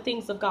care about the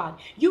things of God.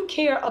 You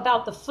care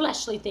about the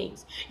fleshly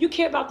things. You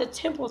care about the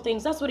temporal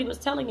things. That's what he was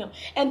telling him.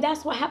 And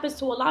that's what happens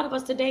to a lot of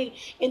us today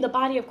in the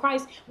body of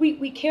Christ.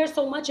 We care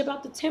so much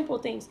about the temporal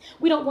things.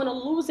 We don't want to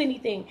lose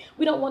anything.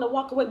 We don't want to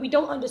walk away. We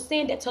don't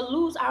understand that to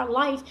lose our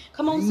life,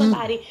 come on,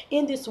 somebody,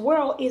 in this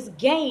world is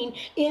gain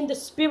in the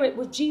spirit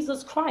with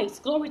Jesus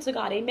Christ. Glory to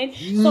God. Amen.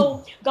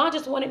 So God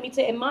just wanted me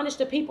to admonish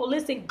the people.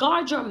 Listen,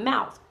 guard your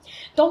mouth.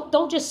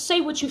 Don't just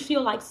say what you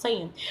feel like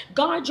saying.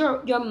 Guard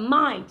your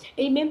mind.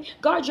 Amen.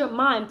 Guard your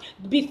mind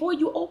before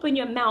you open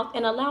your mouth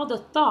and allow the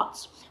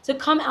thoughts to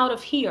come out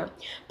of here.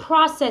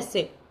 Process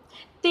it.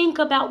 Think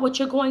about what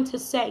you're going to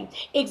say.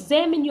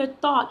 Examine your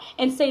thought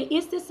and say,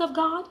 is this of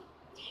God?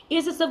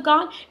 Is this of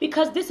God?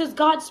 Because this is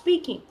God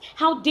speaking.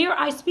 How dare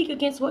I speak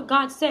against what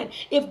God said?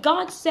 If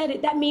God said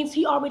it, that means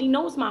he already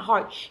knows my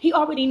heart. He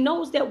already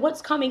knows that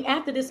what's coming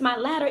after this, my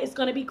ladder, is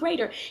going to be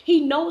greater.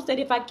 He knows that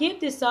if I give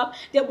this up,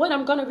 that what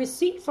I'm going to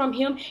receive from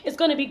him is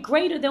going to be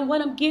greater than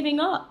what I'm giving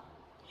up.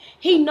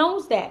 He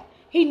knows that.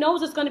 He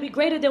knows it's going to be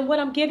greater than what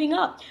I'm giving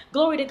up.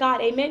 Glory to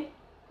God. Amen.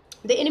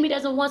 The enemy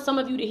doesn't want some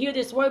of you to hear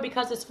this word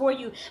because it's for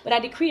you. But I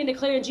decree and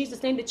declare in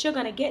Jesus' name that you're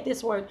going to get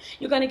this word.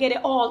 You're going to get it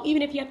all,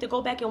 even if you have to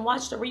go back and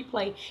watch the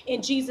replay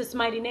in Jesus'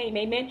 mighty name.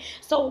 Amen.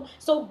 So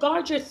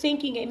guard your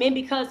thinking. Amen.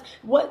 Because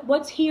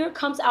what's here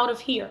comes out of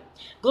here.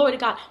 Glory to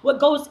God. What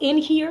goes in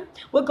here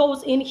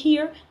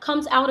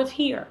comes out of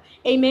here.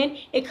 Amen.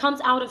 It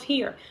comes out of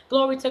here.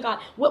 Glory to God.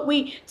 What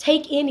we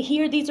take in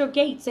here, these are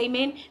gates.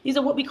 Amen. These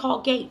are what we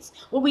call gates.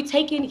 What we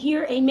take in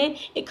here, amen.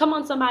 Come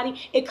on,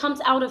 somebody. It comes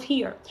out of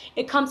here.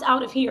 It comes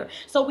out of here.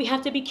 So we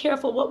have to be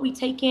careful what we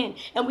take in,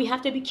 and we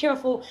have to be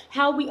careful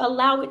how we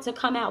allow it to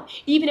come out.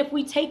 Even if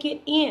we take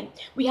it in,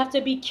 we have to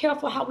be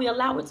careful how we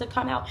allow it to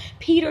come out.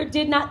 Peter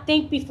did not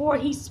think before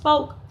he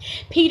spoke.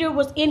 Peter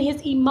was in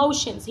his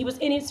emotions. He was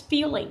in his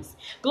feelings.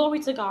 Glory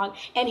to God.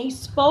 And he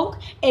spoke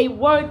a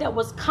word that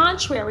was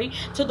contrary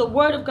to the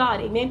word of God.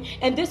 Amen.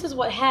 And this is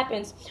what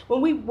happens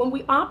when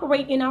we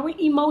operate in our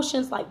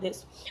emotions like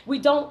this. We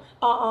don't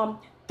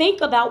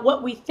think about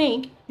what we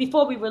think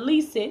before we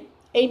release it.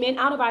 Amen.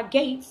 Out of our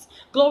gates.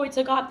 Glory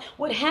to God.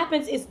 What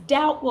happens is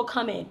doubt will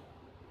come in.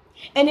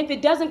 And if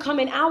it doesn't come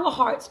in our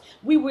hearts,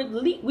 we will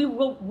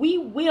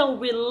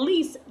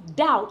release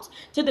doubt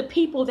to the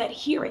people that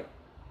hear it.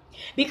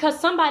 Because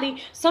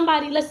somebody,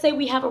 let's say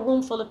we have a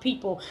room full of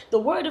people. The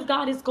word of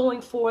God is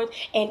going forth.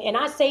 And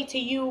I say to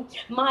you,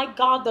 my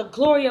God, the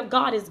glory of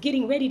God is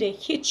getting ready to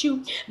hit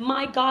you.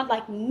 My God,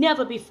 like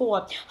never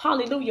before.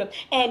 Hallelujah.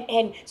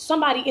 And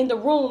somebody in the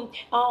room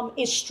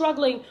is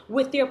struggling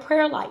with their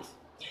prayer life.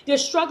 They're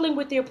struggling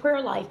with their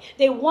prayer life.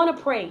 They want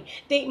to pray.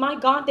 They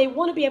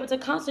want to be able to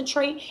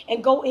concentrate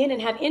and go in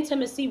and have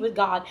intimacy with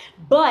God.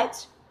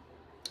 But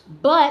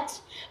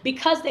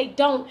because they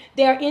don't,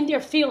 they're in their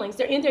feelings,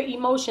 they're in their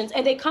emotions,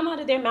 and they come out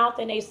of their mouth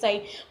and they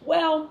say,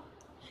 well,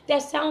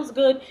 that sounds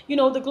good.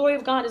 The glory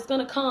of God is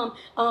going to come,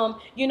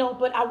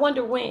 but I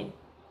wonder when.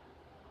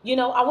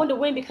 I wonder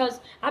when, because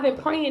I've been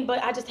praying,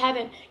 but I just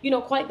haven't,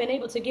 quite been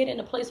able to get in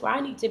a place where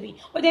I need to be.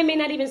 Or they may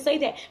not even say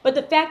that. But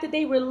the fact that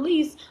they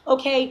release,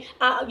 okay,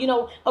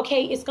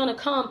 it's going to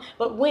come.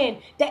 But when?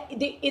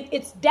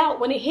 It's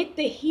doubt. When it hits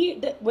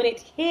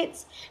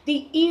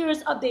the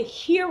ears of the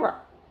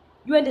hearer.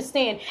 You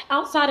understand?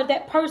 Outside of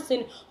that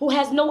person who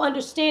has no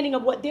understanding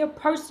of what their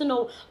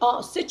personal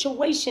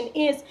situation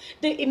is,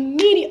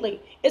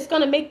 immediately it's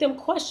going to make them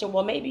question,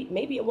 well, maybe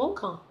it won't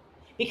come.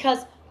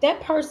 Because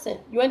that person,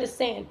 you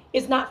understand,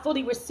 is not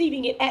fully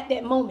receiving it at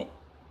that moment.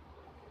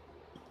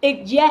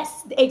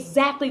 Yes,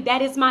 exactly.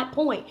 That is my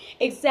point.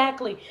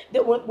 Exactly.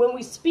 That when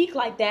we speak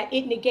like that,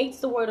 it negates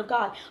the word of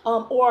God.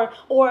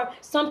 Or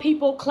some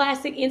people,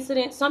 classic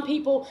incident. Some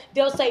people,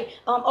 they'll say,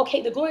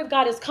 okay, the glory of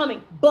God is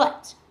coming,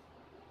 but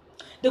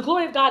the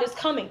glory of God is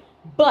coming.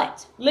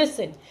 But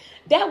listen,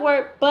 that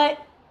word "but"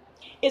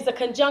 is a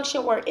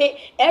conjunction word.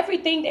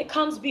 Everything that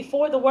comes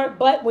before the word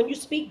 "but," when you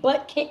speak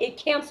 "but," it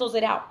cancels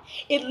it out.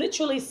 It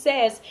literally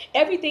says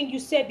everything you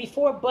said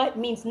before "but"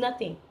 means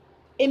nothing.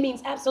 It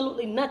means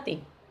absolutely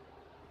nothing.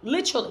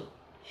 Literally.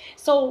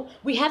 So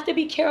we have to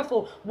be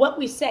careful what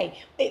we say.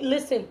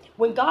 Listen,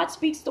 when God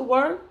speaks the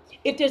word,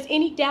 if there's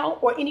any doubt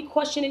or any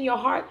question in your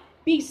heart,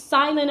 be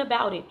silent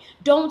about it.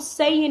 Don't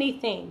say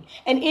anything.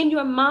 And in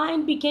your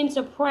mind, begin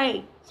to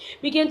pray.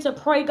 Begin to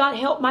pray, God,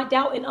 help my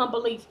doubt and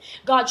unbelief.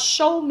 God,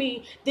 show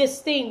me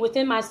this thing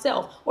within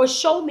myself, or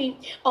show me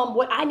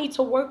what I need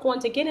to work on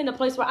to get in a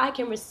place where I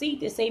can receive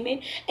this.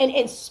 Amen.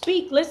 And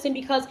speak. Listen,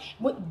 because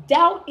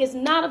doubt is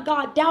not of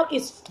God.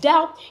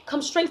 Doubt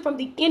comes straight from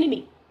the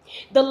enemy.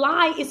 The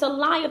lie is a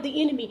lie of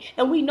the enemy.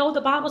 And we know the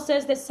Bible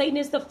says that Satan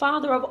is the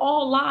father of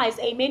all lies.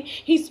 Amen.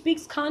 He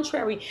speaks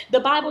contrary.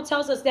 The Bible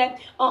tells us that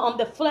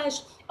the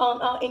flesh,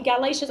 in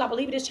Galatians, I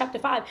believe it is chapter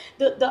 5,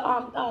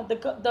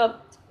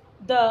 the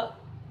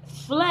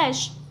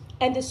flesh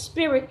and the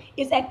spirit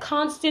is at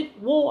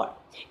constant war.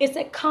 It's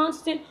a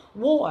constant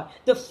war.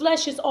 The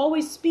flesh is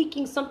always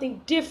speaking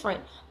something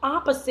different,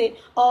 opposite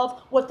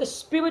of what the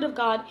Spirit of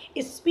God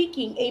is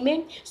speaking.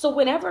 Amen. So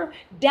whenever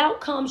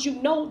doubt comes,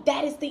 you know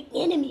that is the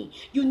enemy.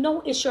 You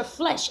know it's your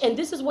flesh. And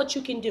this is what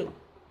you can do.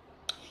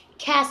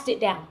 Cast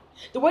it down.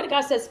 The word of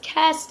God says,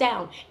 cast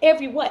down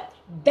every what?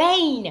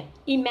 Vain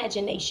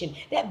imagination.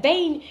 That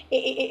vain,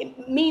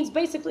 it means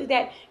basically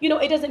that,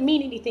 it doesn't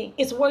mean anything.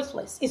 It's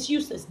worthless. It's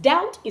useless.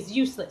 Doubt is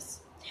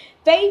useless.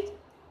 Faith,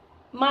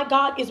 my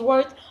God, is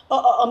worth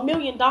 $1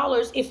 million,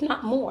 if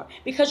not more,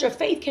 because your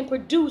faith can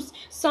produce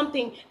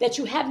something that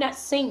you have not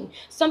seen,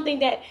 something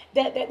that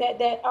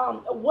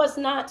was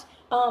not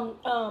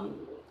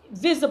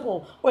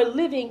visible or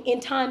living in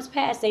times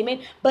past. Amen.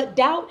 But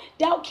doubt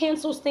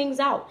cancels things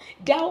out.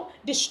 Doubt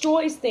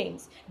destroys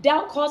things.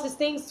 Doubt causes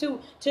things to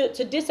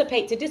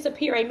dissipate, to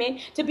disappear. Amen.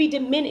 To be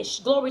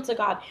diminished. Glory to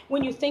God.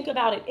 When you think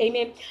about it.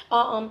 Amen.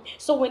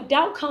 So when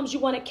doubt comes, you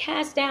want to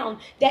cast down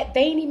that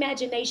vain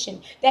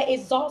imagination that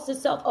exalts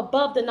itself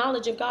above the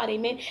knowledge of God.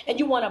 Amen. And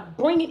you want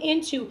to bring it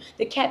into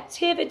the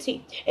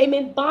captivity.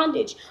 Amen.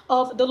 Bondage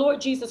of the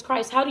Lord Jesus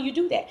Christ. How do you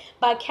do that?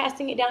 By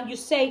casting it down. You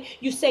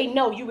say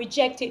no. You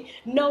reject it.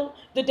 No.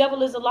 The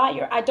devil is a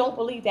liar. I don't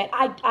believe that.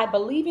 I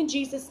believe in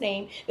Jesus'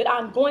 name that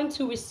I'm going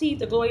to receive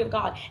the glory of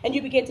God. And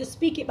you begin to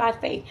speak it by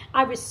faith.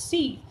 I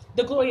receive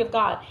the glory of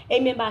God.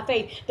 Amen. By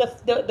faith.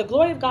 The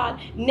glory of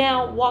God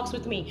now walks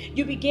with me.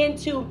 You begin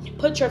to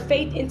put your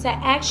faith into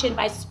action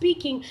by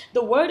speaking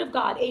the word of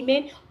God.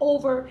 Amen.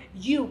 Over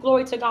you.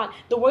 Glory to God.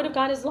 The word of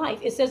God is life.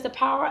 It says the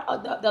power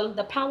of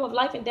the power of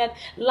life and death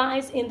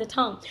lies in the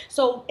tongue.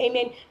 So,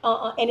 amen.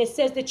 And it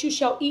says that you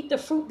shall eat the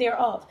fruit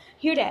thereof.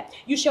 Hear that.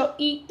 You shall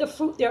eat the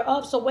fruit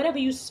thereof. So whatever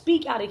you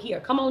speak out of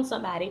here, come on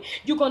somebody,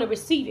 you're going to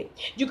receive it.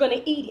 You're going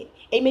to eat it.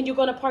 Amen. You're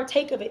going to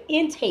partake of it.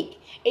 Intake.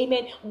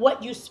 Amen.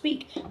 What you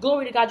speak.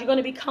 Glory to God. You're going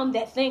to become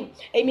that thing.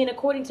 Amen.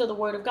 According to the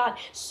word of God.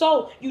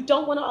 So you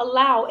don't want to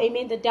allow,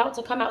 amen, the doubt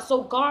to come out.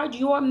 So guard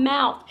your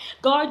mouth.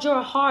 Guard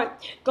your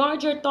heart.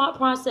 Guard your thought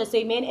process.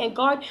 Amen. And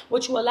guard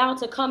what you allow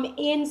to come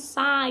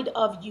inside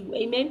of you.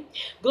 Amen.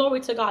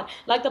 Glory to God.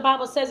 Like the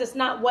Bible says, it's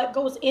not what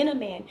goes in a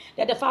man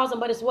that defiles him,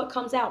 but it's what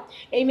comes out.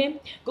 Amen.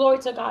 Glory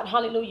to God.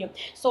 Hallelujah.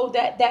 So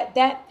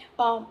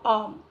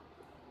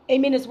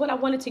amen, is what I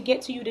wanted to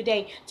get to you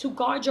today. To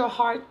guard your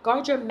heart,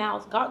 guard your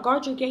mouth,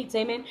 guard your gates.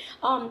 Amen.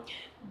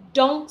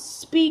 Don't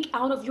speak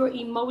out of your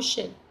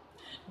emotion.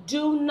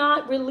 Do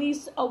not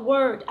release a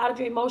word out of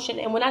your emotion.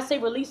 And when I say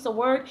release a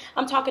word,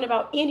 I'm talking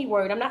about any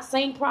word. I'm not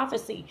saying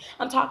prophecy.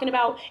 I'm talking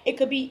about it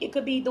could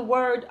be the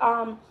word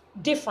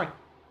different.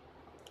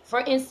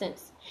 For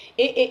instance,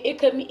 it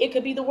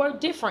could be the word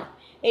different.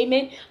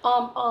 Amen.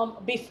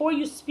 Before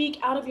you speak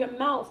out of your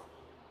mouth,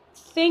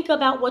 think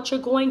about what you're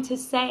going to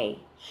say.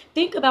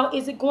 Think about,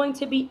 is it going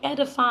to be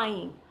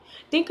edifying?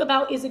 Think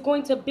about, is it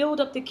going to build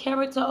up the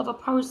character of a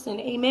person?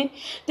 Amen.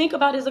 Think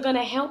about, is it going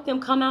to help them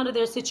come out of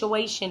their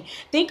situation?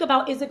 Think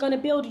about, is it going to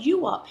build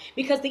you up?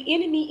 Because the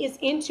enemy is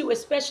into,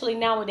 especially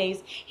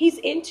nowadays, he's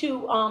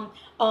into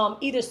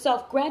either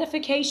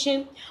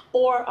self-gratification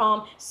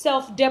or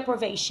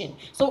self-deprivation.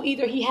 So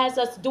either he has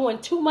us doing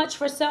too much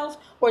for self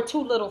or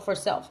too little for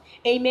self.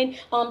 Amen.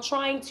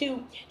 Trying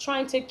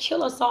to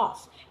kill us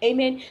off.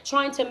 Amen.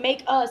 Trying to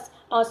make us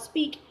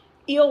speak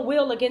ill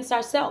will against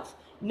ourselves.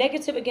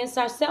 Negative against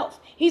ourselves.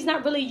 He's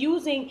not really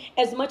using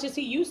as much as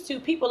he used to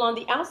people on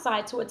the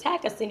outside to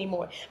attack us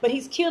anymore. But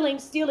he's killing,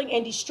 stealing,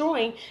 and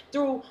destroying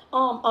through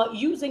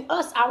using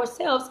us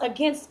ourselves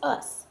against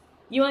us.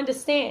 You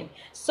understand?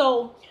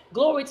 So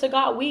glory to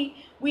God.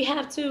 We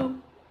have to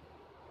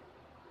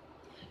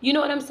You know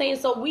what I'm saying?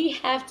 So we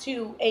have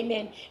to,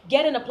 amen,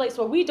 get in a place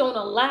where we don't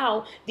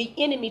allow the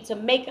enemy to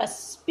make us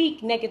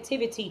speak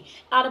negativity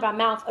out of our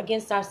mouth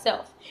against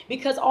ourselves.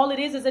 Because all it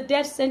is a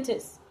death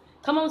sentence.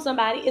 Come on,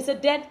 somebody. It's a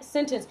death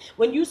sentence.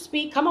 When you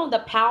speak, come on, the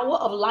power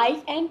of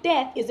life and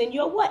death is in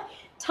your what?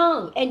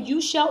 Tongue. And you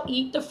shall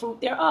eat the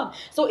fruit thereof.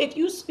 So if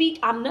you speak,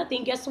 I'm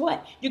nothing, guess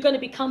what? You're going to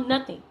become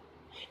nothing.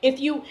 If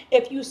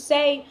you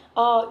say,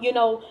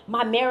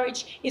 my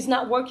marriage is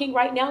not working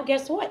right now,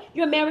 guess what?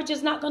 Your marriage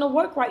is not going to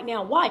work right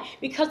now. Why?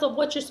 Because of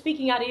what you're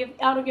speaking out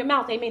of your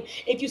mouth. Amen.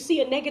 If you see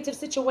a negative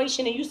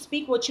situation and you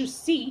speak what you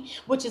see,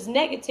 which is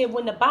negative,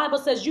 when the Bible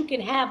says you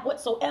can have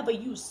whatsoever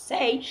you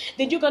say,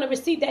 then you're going to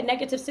receive that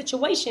negative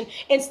situation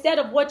instead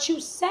of what you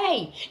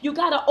say. You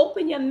got to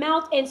open your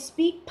mouth and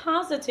speak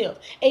positive.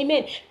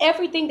 Amen.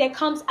 Everything that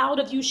comes out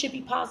of you should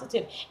be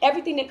positive.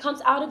 Everything that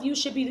comes out of you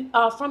should be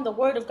from the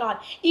word of God.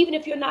 Even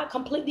if you're not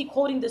completely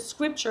quoting the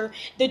scripture,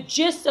 the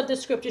gist of the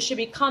scripture should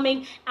be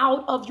coming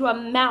out of your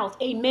mouth.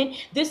 Amen.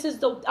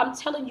 I'm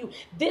telling you,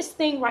 this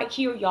thing right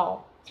here,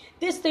 y'all.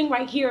 This thing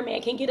right here,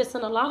 man, can get us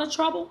in a lot of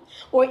trouble,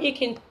 or it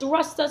can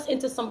thrust us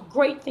into some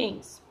great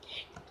things.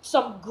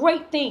 Some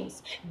great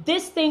things.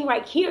 This thing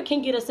right here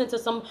can get us into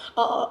some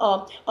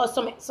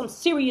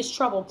serious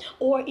trouble,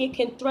 or it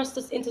can thrust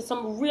us into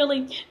some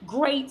really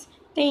great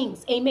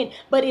things. Amen.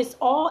 But it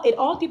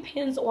all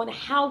depends on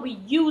how we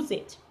use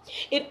it.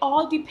 It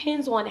all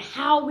depends on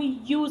how we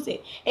use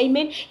it.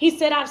 Amen. He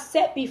said, I've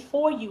set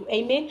before you,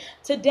 amen,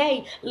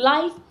 today,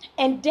 life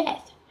and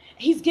death.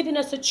 He's given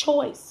us a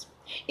choice.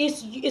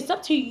 It's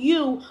up to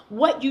you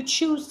what you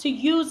choose to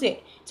use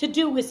it to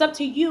do. It's up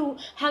to you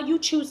how you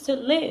choose to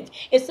live.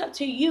 It's up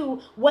to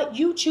you what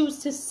you choose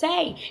to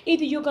say.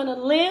 Either you're going to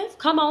live,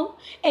 come on,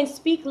 and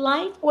speak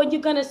life, or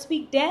you're going to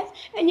speak death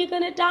and you're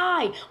going to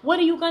die. What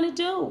are you going to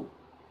do?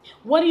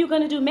 What are you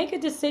going to do? Make a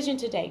decision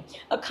today,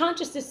 a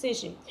conscious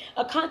decision,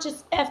 a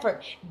conscious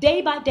effort,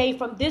 day by day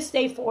from this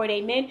day forward,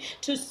 amen,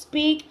 to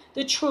speak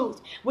the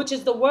truth, which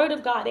is the word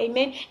of God,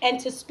 amen,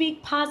 and to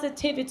speak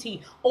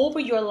positivity over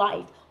your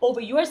life, over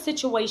your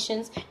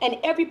situations, and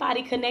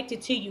everybody connected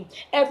to you,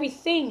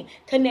 everything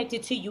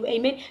connected to you,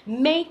 amen.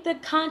 Make the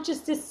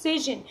conscious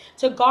decision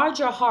to guard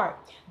your heart,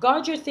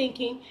 guard your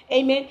thinking,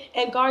 amen,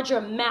 and guard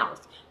your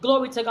mouth.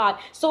 Glory to God.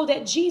 So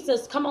that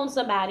Jesus, come on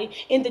somebody,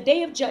 in the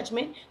day of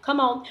judgment, come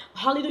on,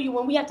 hallelujah,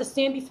 when we have to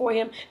stand before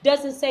him,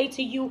 doesn't say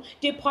to you,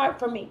 depart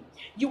from me,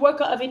 you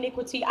worker of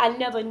iniquity, I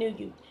never knew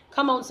you.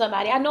 Come on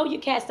somebody. I know you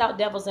cast out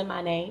devils in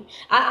my name.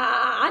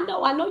 I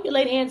know you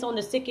laid hands on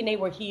the sick and they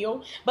were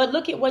healed. But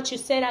look at what you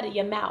said out of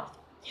your mouth.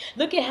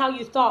 Look at how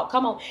you thought.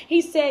 Come on.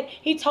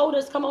 He told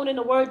us, come on, in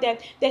the word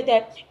that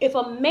if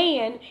a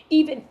man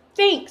even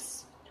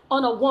thinks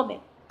on a woman,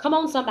 come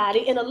on,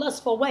 somebody, in a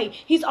lustful way,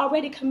 he's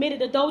already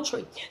committed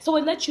adultery. So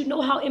it lets you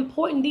know how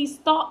important these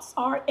thoughts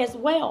are as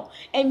well.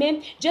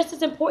 Amen. Just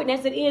as important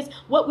as it is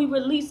what we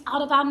release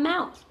out of our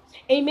mouth.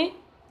 Amen.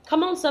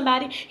 Come on,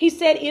 somebody. He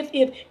said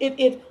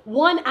if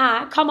one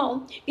eye, come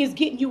on, is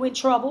getting you in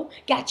trouble,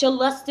 got your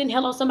lust in,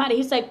 hello, somebody,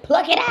 he said,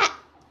 pluck it out.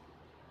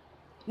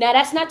 Now,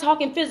 that's not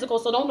talking physical,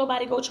 so don't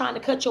nobody go trying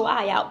to cut your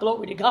eye out.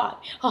 Glory to God.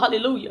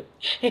 Hallelujah.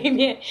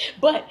 Amen.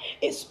 But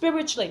it's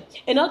spiritually.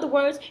 In other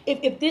words,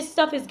 if this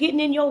stuff is getting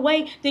in your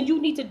way, then you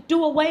need to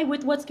do away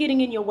with what's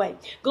getting in your way.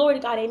 Glory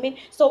to God. Amen.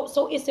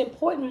 So it's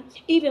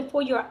important even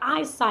for your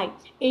eyesight.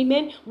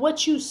 Amen.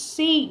 What you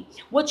see,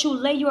 what you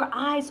lay your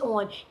eyes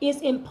on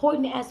is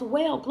important as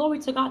well. Glory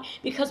to God.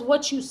 Because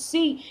what you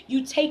see,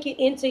 you take it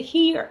into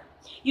here.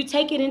 You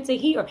take it into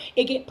here.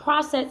 It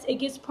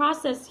gets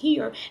processed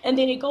here, and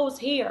then it goes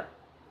here.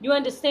 You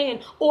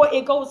understand? Or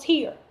it goes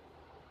here.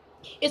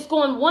 It's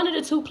going one of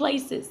the two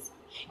places.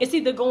 It's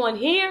either going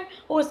here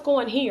or it's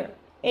going here.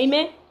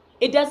 Amen?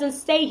 It doesn't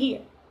stay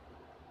here.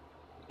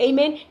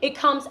 Amen? It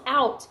comes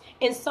out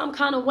in some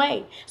kind of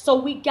way. So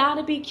we got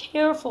to be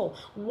careful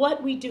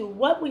what we do,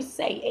 what we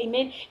say,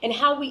 amen, and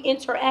how we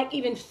interact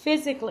even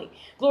physically.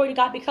 Glory to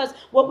God, because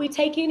what we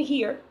take in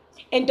here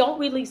and don't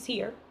release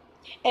here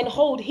and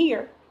hold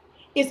here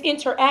is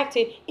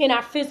interacted in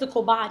our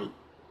physical body.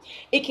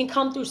 It can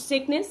come through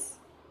sickness,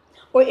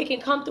 or it can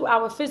come through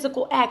our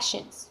physical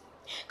actions.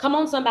 Come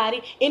on,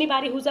 somebody.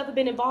 Anybody who's ever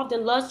been involved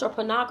in lust or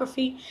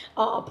pornography,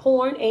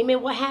 porn,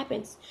 amen, what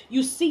happens?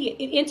 You see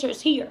it. It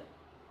enters here.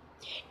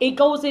 It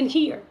goes in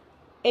here.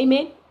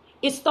 Amen.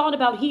 It's thought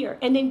about here.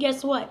 And then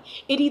guess what?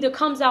 It either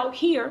comes out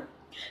here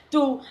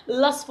through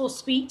lustful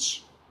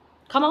speech.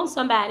 Come on,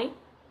 somebody.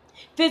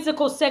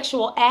 Physical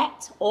sexual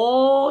act.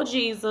 Oh,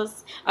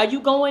 Jesus. Are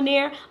you going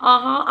there?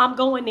 I'm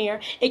going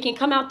there. It can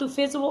come out through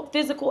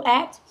physical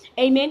act.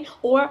 Amen.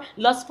 Or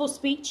lustful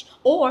speech.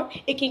 Or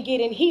it can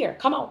get in here.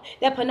 Come on.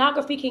 That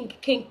pornography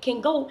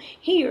can go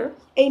here.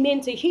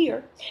 amen, to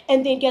hear.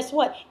 And then guess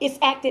what? It's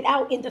acted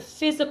out in the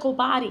physical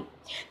body.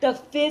 The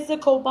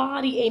physical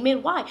body,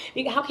 amen. Why?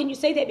 How can you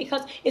say that?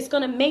 Because it's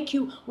going to make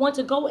you want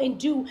to go and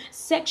do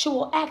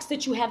sexual acts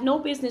that you have no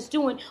business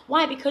doing.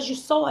 Why? Because you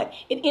saw it.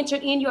 It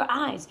entered in your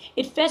eyes.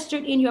 It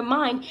festered in your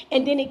mind.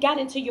 And then it got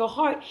into your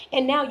heart.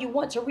 And now you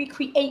want to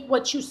recreate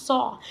what you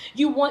saw.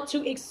 You want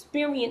to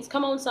experience,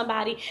 come on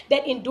somebody,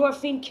 that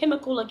endorphin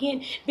chemical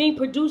again being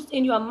produced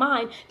in your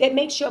mind that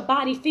makes your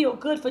body feel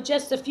good for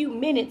just a few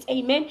minutes.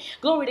 Amen.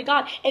 Glory to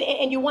God.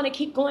 And you want to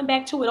keep going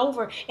back to it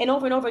over and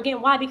over and over again.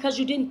 Why? Because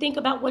you didn't think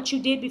about what you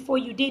did before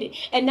you did it.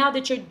 And now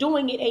that you're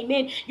doing it,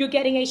 amen, you're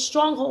getting a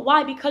stronghold.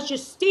 Why? Because you're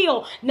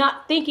still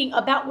not thinking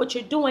about what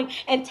you're doing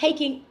and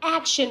taking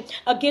action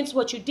against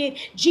what you did.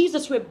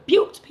 Jesus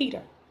rebuked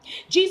Peter.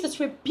 Jesus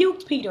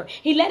rebuked Peter.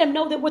 He let him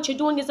know that what you're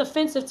doing is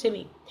offensive to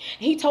me.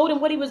 He told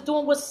him what he was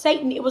doing was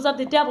Satan. It was of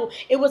the devil.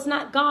 It was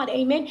not God.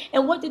 Amen.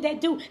 And what did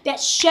that do? That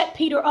shut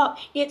Peter up.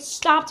 It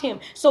stopped him.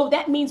 So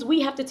that means we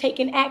have to take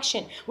an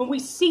action. When we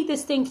see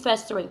this thing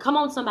festering, come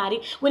on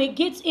somebody, when it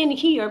gets in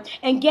here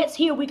and gets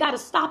here, we got to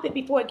stop it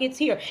before it gets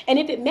here. And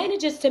if it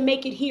manages to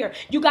make it here,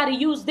 you got to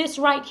use this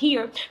right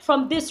here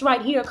from this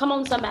right here. Come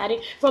on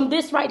somebody, from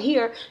this right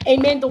here.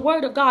 Amen. The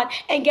word of God.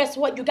 And guess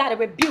what? You got to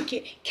rebuke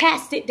it.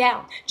 Cast it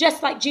down.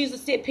 Just like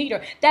Jesus did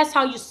Peter. That's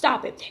how you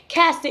stop it.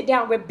 Cast it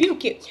down.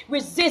 Rebuke it.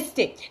 Resist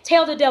it.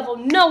 Tell the devil,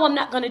 no, I'm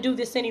not going to do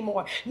this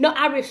anymore. No,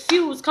 I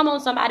refuse. Come on,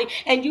 somebody.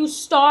 And you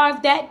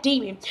starve that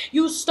demon.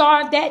 You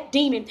starve that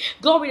demon.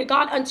 Glory to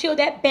God, until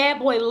that bad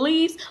boy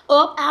leaves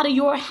up out of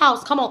your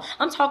house. Come on.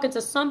 I'm talking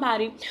to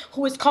somebody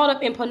who is caught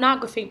up in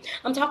pornography.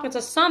 I'm talking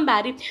to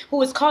somebody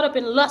who is caught up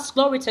in lust.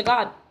 Glory to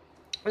God.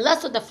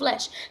 Lust of the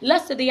flesh,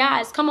 lust of the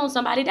eyes. Come on,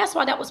 somebody. That's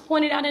why that was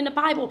pointed out in the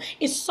Bible.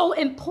 It's so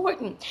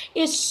important.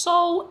 It's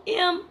so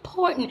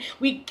important.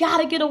 We got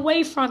to get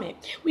away from it.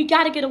 We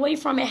got to get away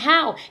from it.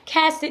 How?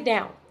 Cast it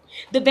down.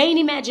 The vain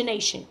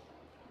imagination,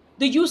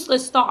 the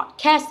useless thought,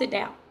 cast it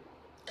down.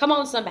 Come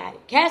on, somebody.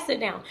 Cast it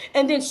down.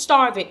 And then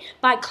starve it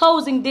by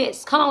closing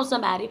this. Come on,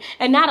 somebody.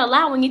 And not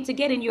allowing it to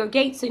get in your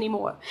gates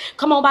anymore.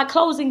 Come on, by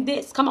closing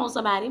this. Come on,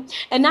 somebody.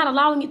 And not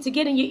allowing it to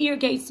get in your ear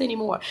gates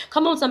anymore.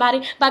 Come on,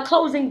 somebody. By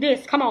closing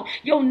this. Come on.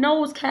 Your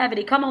nose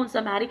cavity. Come on,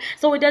 somebody.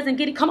 So it doesn't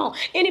get it. Come on.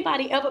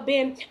 Anybody ever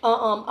been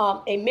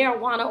a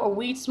marijuana or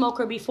weed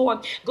smoker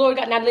before? Glory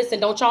to God. Now listen,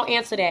 don't y'all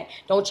answer that.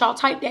 Don't y'all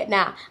type that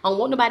now. I don't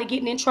want nobody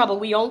getting in trouble.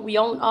 We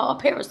own a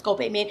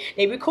periscope. Amen.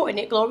 They recording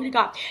it. Glory to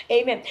God.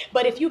 Amen.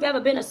 But if you've ever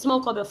been a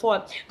smoker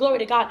before, glory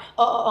to God,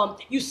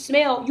 you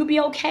smell, you be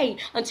okay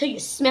until you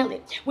smell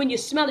it. When you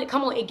smell it,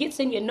 come on, it gets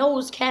in your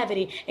nose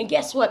cavity, and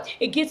guess what?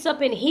 It gets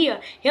up in here.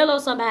 Hello,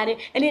 somebody.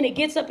 And then it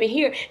gets up in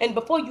here, and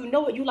before you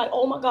know it, you like,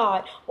 oh my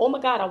God,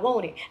 I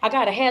want it. I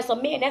gotta have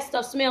some. Man, that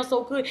stuff smells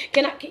so good.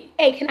 Can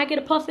I get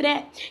a puff of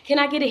that? Can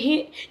I get a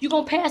hit? You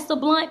gonna pass the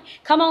blunt?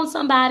 Come on,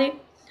 somebody.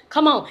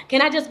 Come on.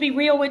 Can I just be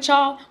real with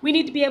y'all? We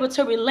need to be able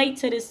to relate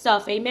to this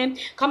stuff. Amen.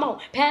 Come on.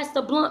 Pass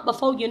the blunt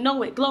before you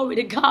know it. Glory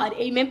to God.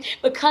 Amen.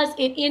 Because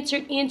it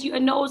entered into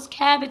your nose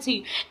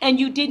cavity and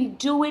you didn't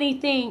do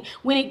anything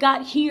when it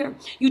got here.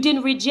 You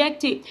didn't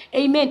reject it.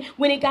 Amen.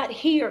 When it got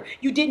here,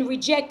 you didn't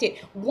reject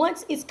it.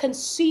 Once it's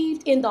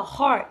conceived in the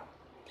heart.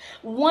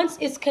 Once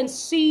it's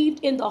conceived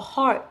in the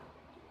heart.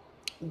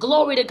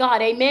 Glory to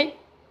God. Amen.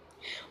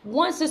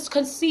 Once it's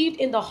conceived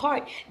in the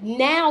heart,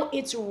 now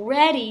it's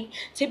ready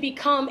to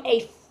become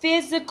a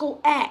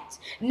physical act.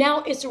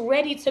 Now it's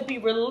ready to be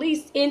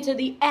released into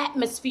the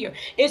atmosphere.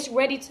 It's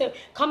ready to,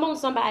 come on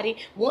somebody,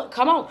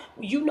 come on.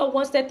 You know,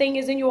 once that thing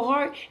is in your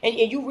heart and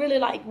you really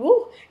like,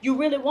 woo, you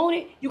really want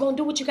it, you're going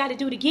to do what you got to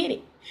do to get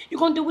it. You're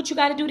going to do what you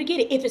got to do to get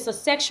it. If it's a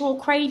sexual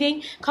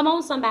craving, come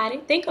on somebody,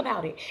 think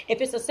about it.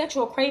 If it's a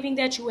sexual craving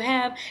that you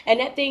have and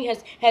that thing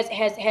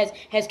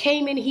has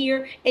came in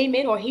here,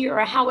 amen, or here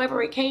or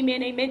however it came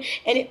in, amen,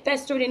 and it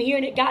festered in here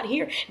and it got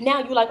here.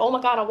 Now you're like, oh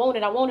my God, I want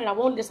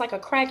it. It's like a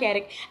crack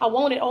addict. I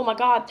want it. Oh my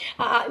God.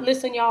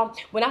 Listen, y'all,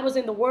 when I was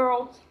in the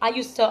world, I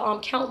used to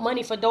count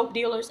money for dope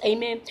dealers.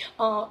 Amen.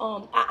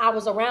 I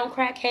was around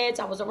crackheads.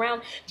 I was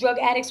around drug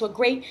addicts with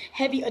great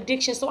heavy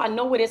addiction. So I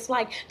know what it's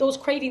like. Those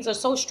cravings are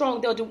so strong.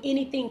 They'll do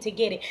anything to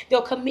get it.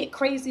 They'll commit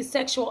crazy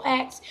sexual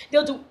acts.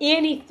 They'll do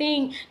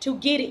anything to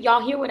get it.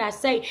 Y'all hear what I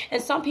say?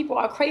 And some people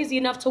are crazy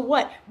enough to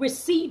what?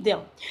 Receive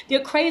them.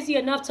 They're crazy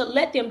enough to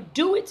let them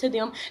do it to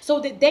them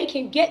so that they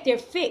can get their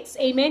fix.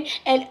 Amen.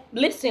 And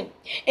listen,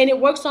 and it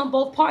works on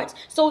both parts,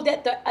 so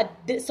that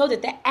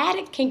the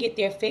addict can get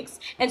their fix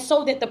and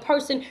so that the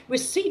person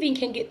receiving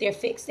can get their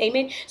fix.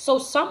 Amen. So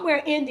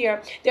somewhere in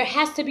there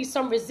has to be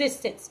some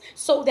resistance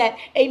so that,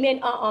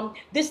 amen,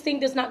 this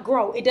thing does not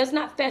grow. It does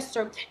not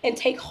fester and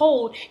take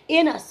hold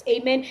in us,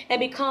 amen, and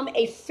become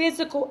a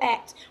physical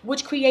act,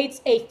 which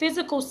creates a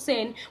physical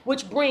sin,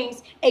 which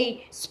brings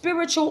a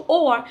spiritual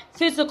or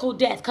physical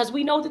death. Because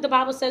we know that the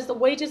Bible says the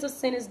wages of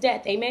sin is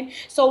death, amen.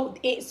 So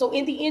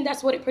in the end,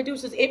 that's what it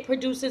produces. It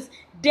produces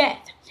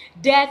death,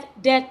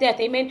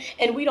 amen.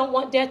 And we don't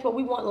want death, but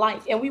we want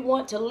life, and we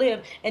want to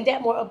live, and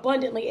that more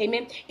abundantly,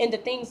 amen, in the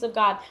things of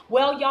God.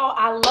 Well, y'all,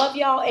 I love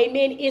y'all,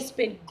 amen. It's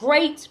been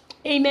great.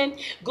 Amen.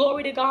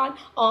 Glory to God.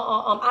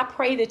 I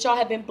pray that y'all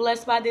have been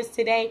blessed by this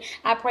today.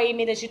 I pray,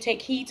 amen, that you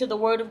take heed to the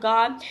word of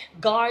God.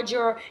 Guard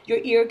your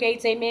ear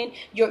gates, amen.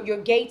 Your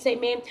gates,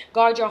 amen.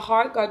 Guard your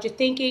heart, guard your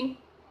thinking.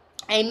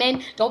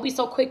 Amen. Don't be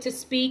so quick to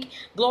speak.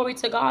 Glory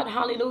to God.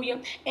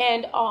 Hallelujah.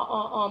 And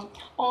also,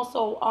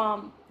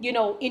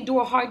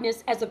 endure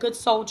hardness as a good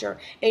soldier.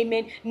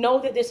 Amen. Know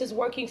that this is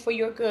working for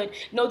your good.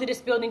 Know that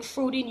it's building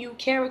fruit in you,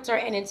 character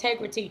and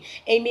integrity.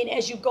 Amen.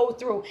 As you go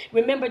through.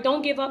 Remember,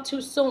 don't give up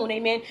too soon.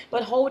 Amen.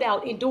 But hold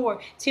out,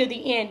 endure till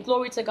the end.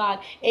 Glory to God.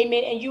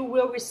 Amen. And you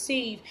will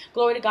receive,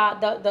 glory to God,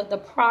 the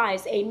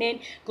prize. Amen.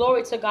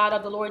 Glory to God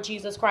of the Lord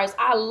Jesus Christ.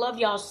 I love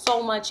y'all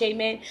so much.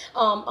 Amen.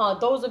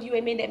 Those of you,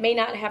 amen, that may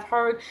not have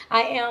heard,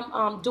 I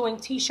am doing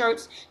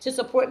t-shirts to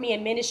support me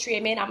in ministry.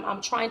 Amen.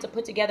 I'm trying to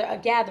put together a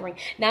gathering,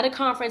 not a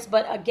conference,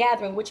 but a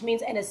gathering, which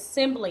means an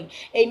assembly.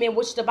 Amen.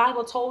 Which the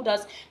Bible told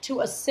us to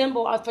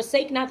assemble,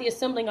 forsake not the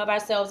assembling of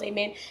ourselves.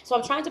 Amen. So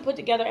I'm trying to put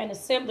together an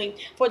assembly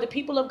for the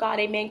people of God.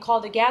 Amen.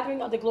 Called the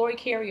Gathering of the Glory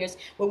Carriers,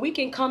 where we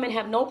can come and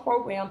have no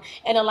program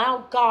and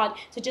allow God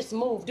to just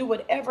move, do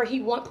whatever he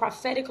wants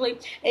prophetically.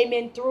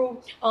 Amen.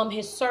 Through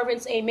his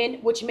servants. Amen.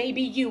 Which may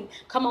be you.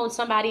 Come on,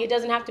 somebody. It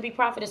doesn't have to be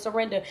Prophetess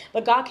surrender,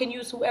 but God can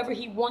use whoever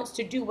he wants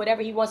to do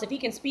whatever he wants. If he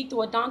can speak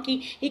through a donkey,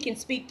 he can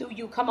speak through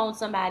you. Come on,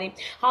 somebody.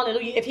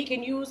 Hallelujah. If he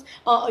can use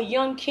a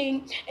young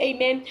king,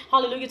 amen,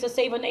 hallelujah, to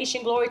save a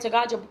nation, glory to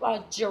God.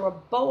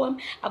 Jeroboam,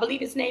 I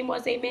believe his name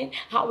was, amen.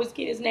 I always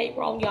get his name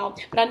wrong, y'all,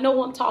 but I know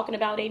who I'm talking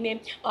about,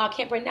 amen. I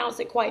can't pronounce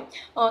it quite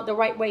the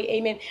right way,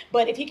 amen.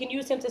 But if he can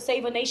use him to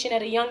save a nation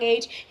at a young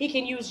age, he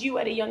can use you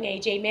at a young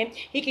age, amen.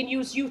 He can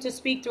use you to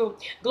speak through,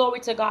 glory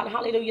to God,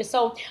 hallelujah.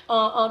 So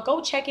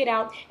go check it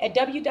out at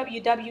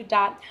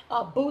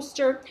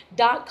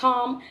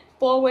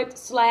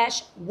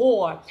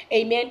www.booster.com/war.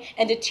 Amen.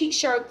 And the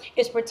t-shirt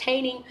is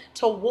pertaining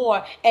to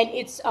war, and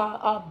it's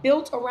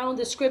built around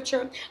the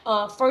scripture,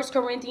 1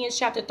 Corinthians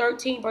chapter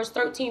 13 verse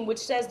 13, which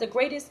says the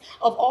greatest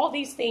of all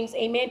these things,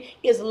 amen,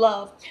 is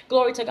love.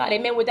 Glory to God.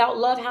 Amen. Without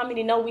love, how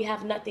many know we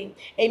have nothing?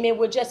 Amen.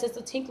 We're just as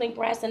a tinkling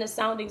brass and a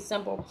sounding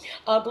cymbal.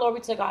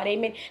 Glory to God.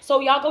 Amen. So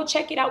y'all go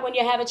check it out when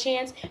you have a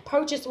chance.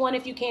 Purchase one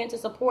if you can to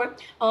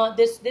support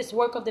this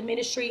work of the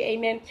ministry.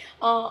 Amen.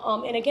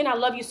 And again, I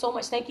love you so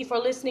much. Thank you for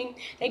listening.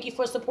 Thank you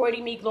for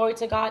supporting me. Glory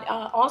to God.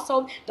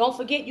 Also, don't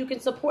forget, you can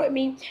support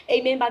me,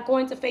 amen, by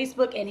going to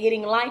Facebook and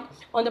hitting like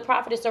on the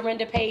Prophetess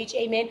Surrender page,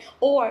 amen,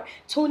 or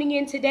tuning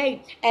in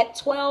today at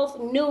 12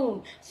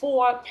 noon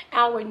for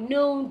our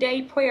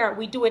noonday prayer.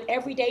 We do it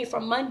every day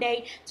from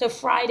Monday to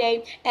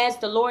Friday as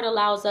the Lord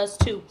allows us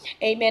to.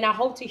 Amen. I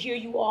hope to hear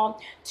you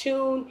all.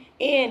 Tune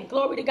in.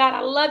 Glory to God.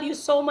 I love you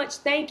so much.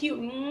 Thank you.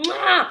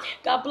 Mwah!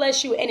 God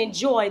bless you, and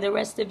enjoy the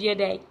rest of your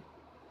day.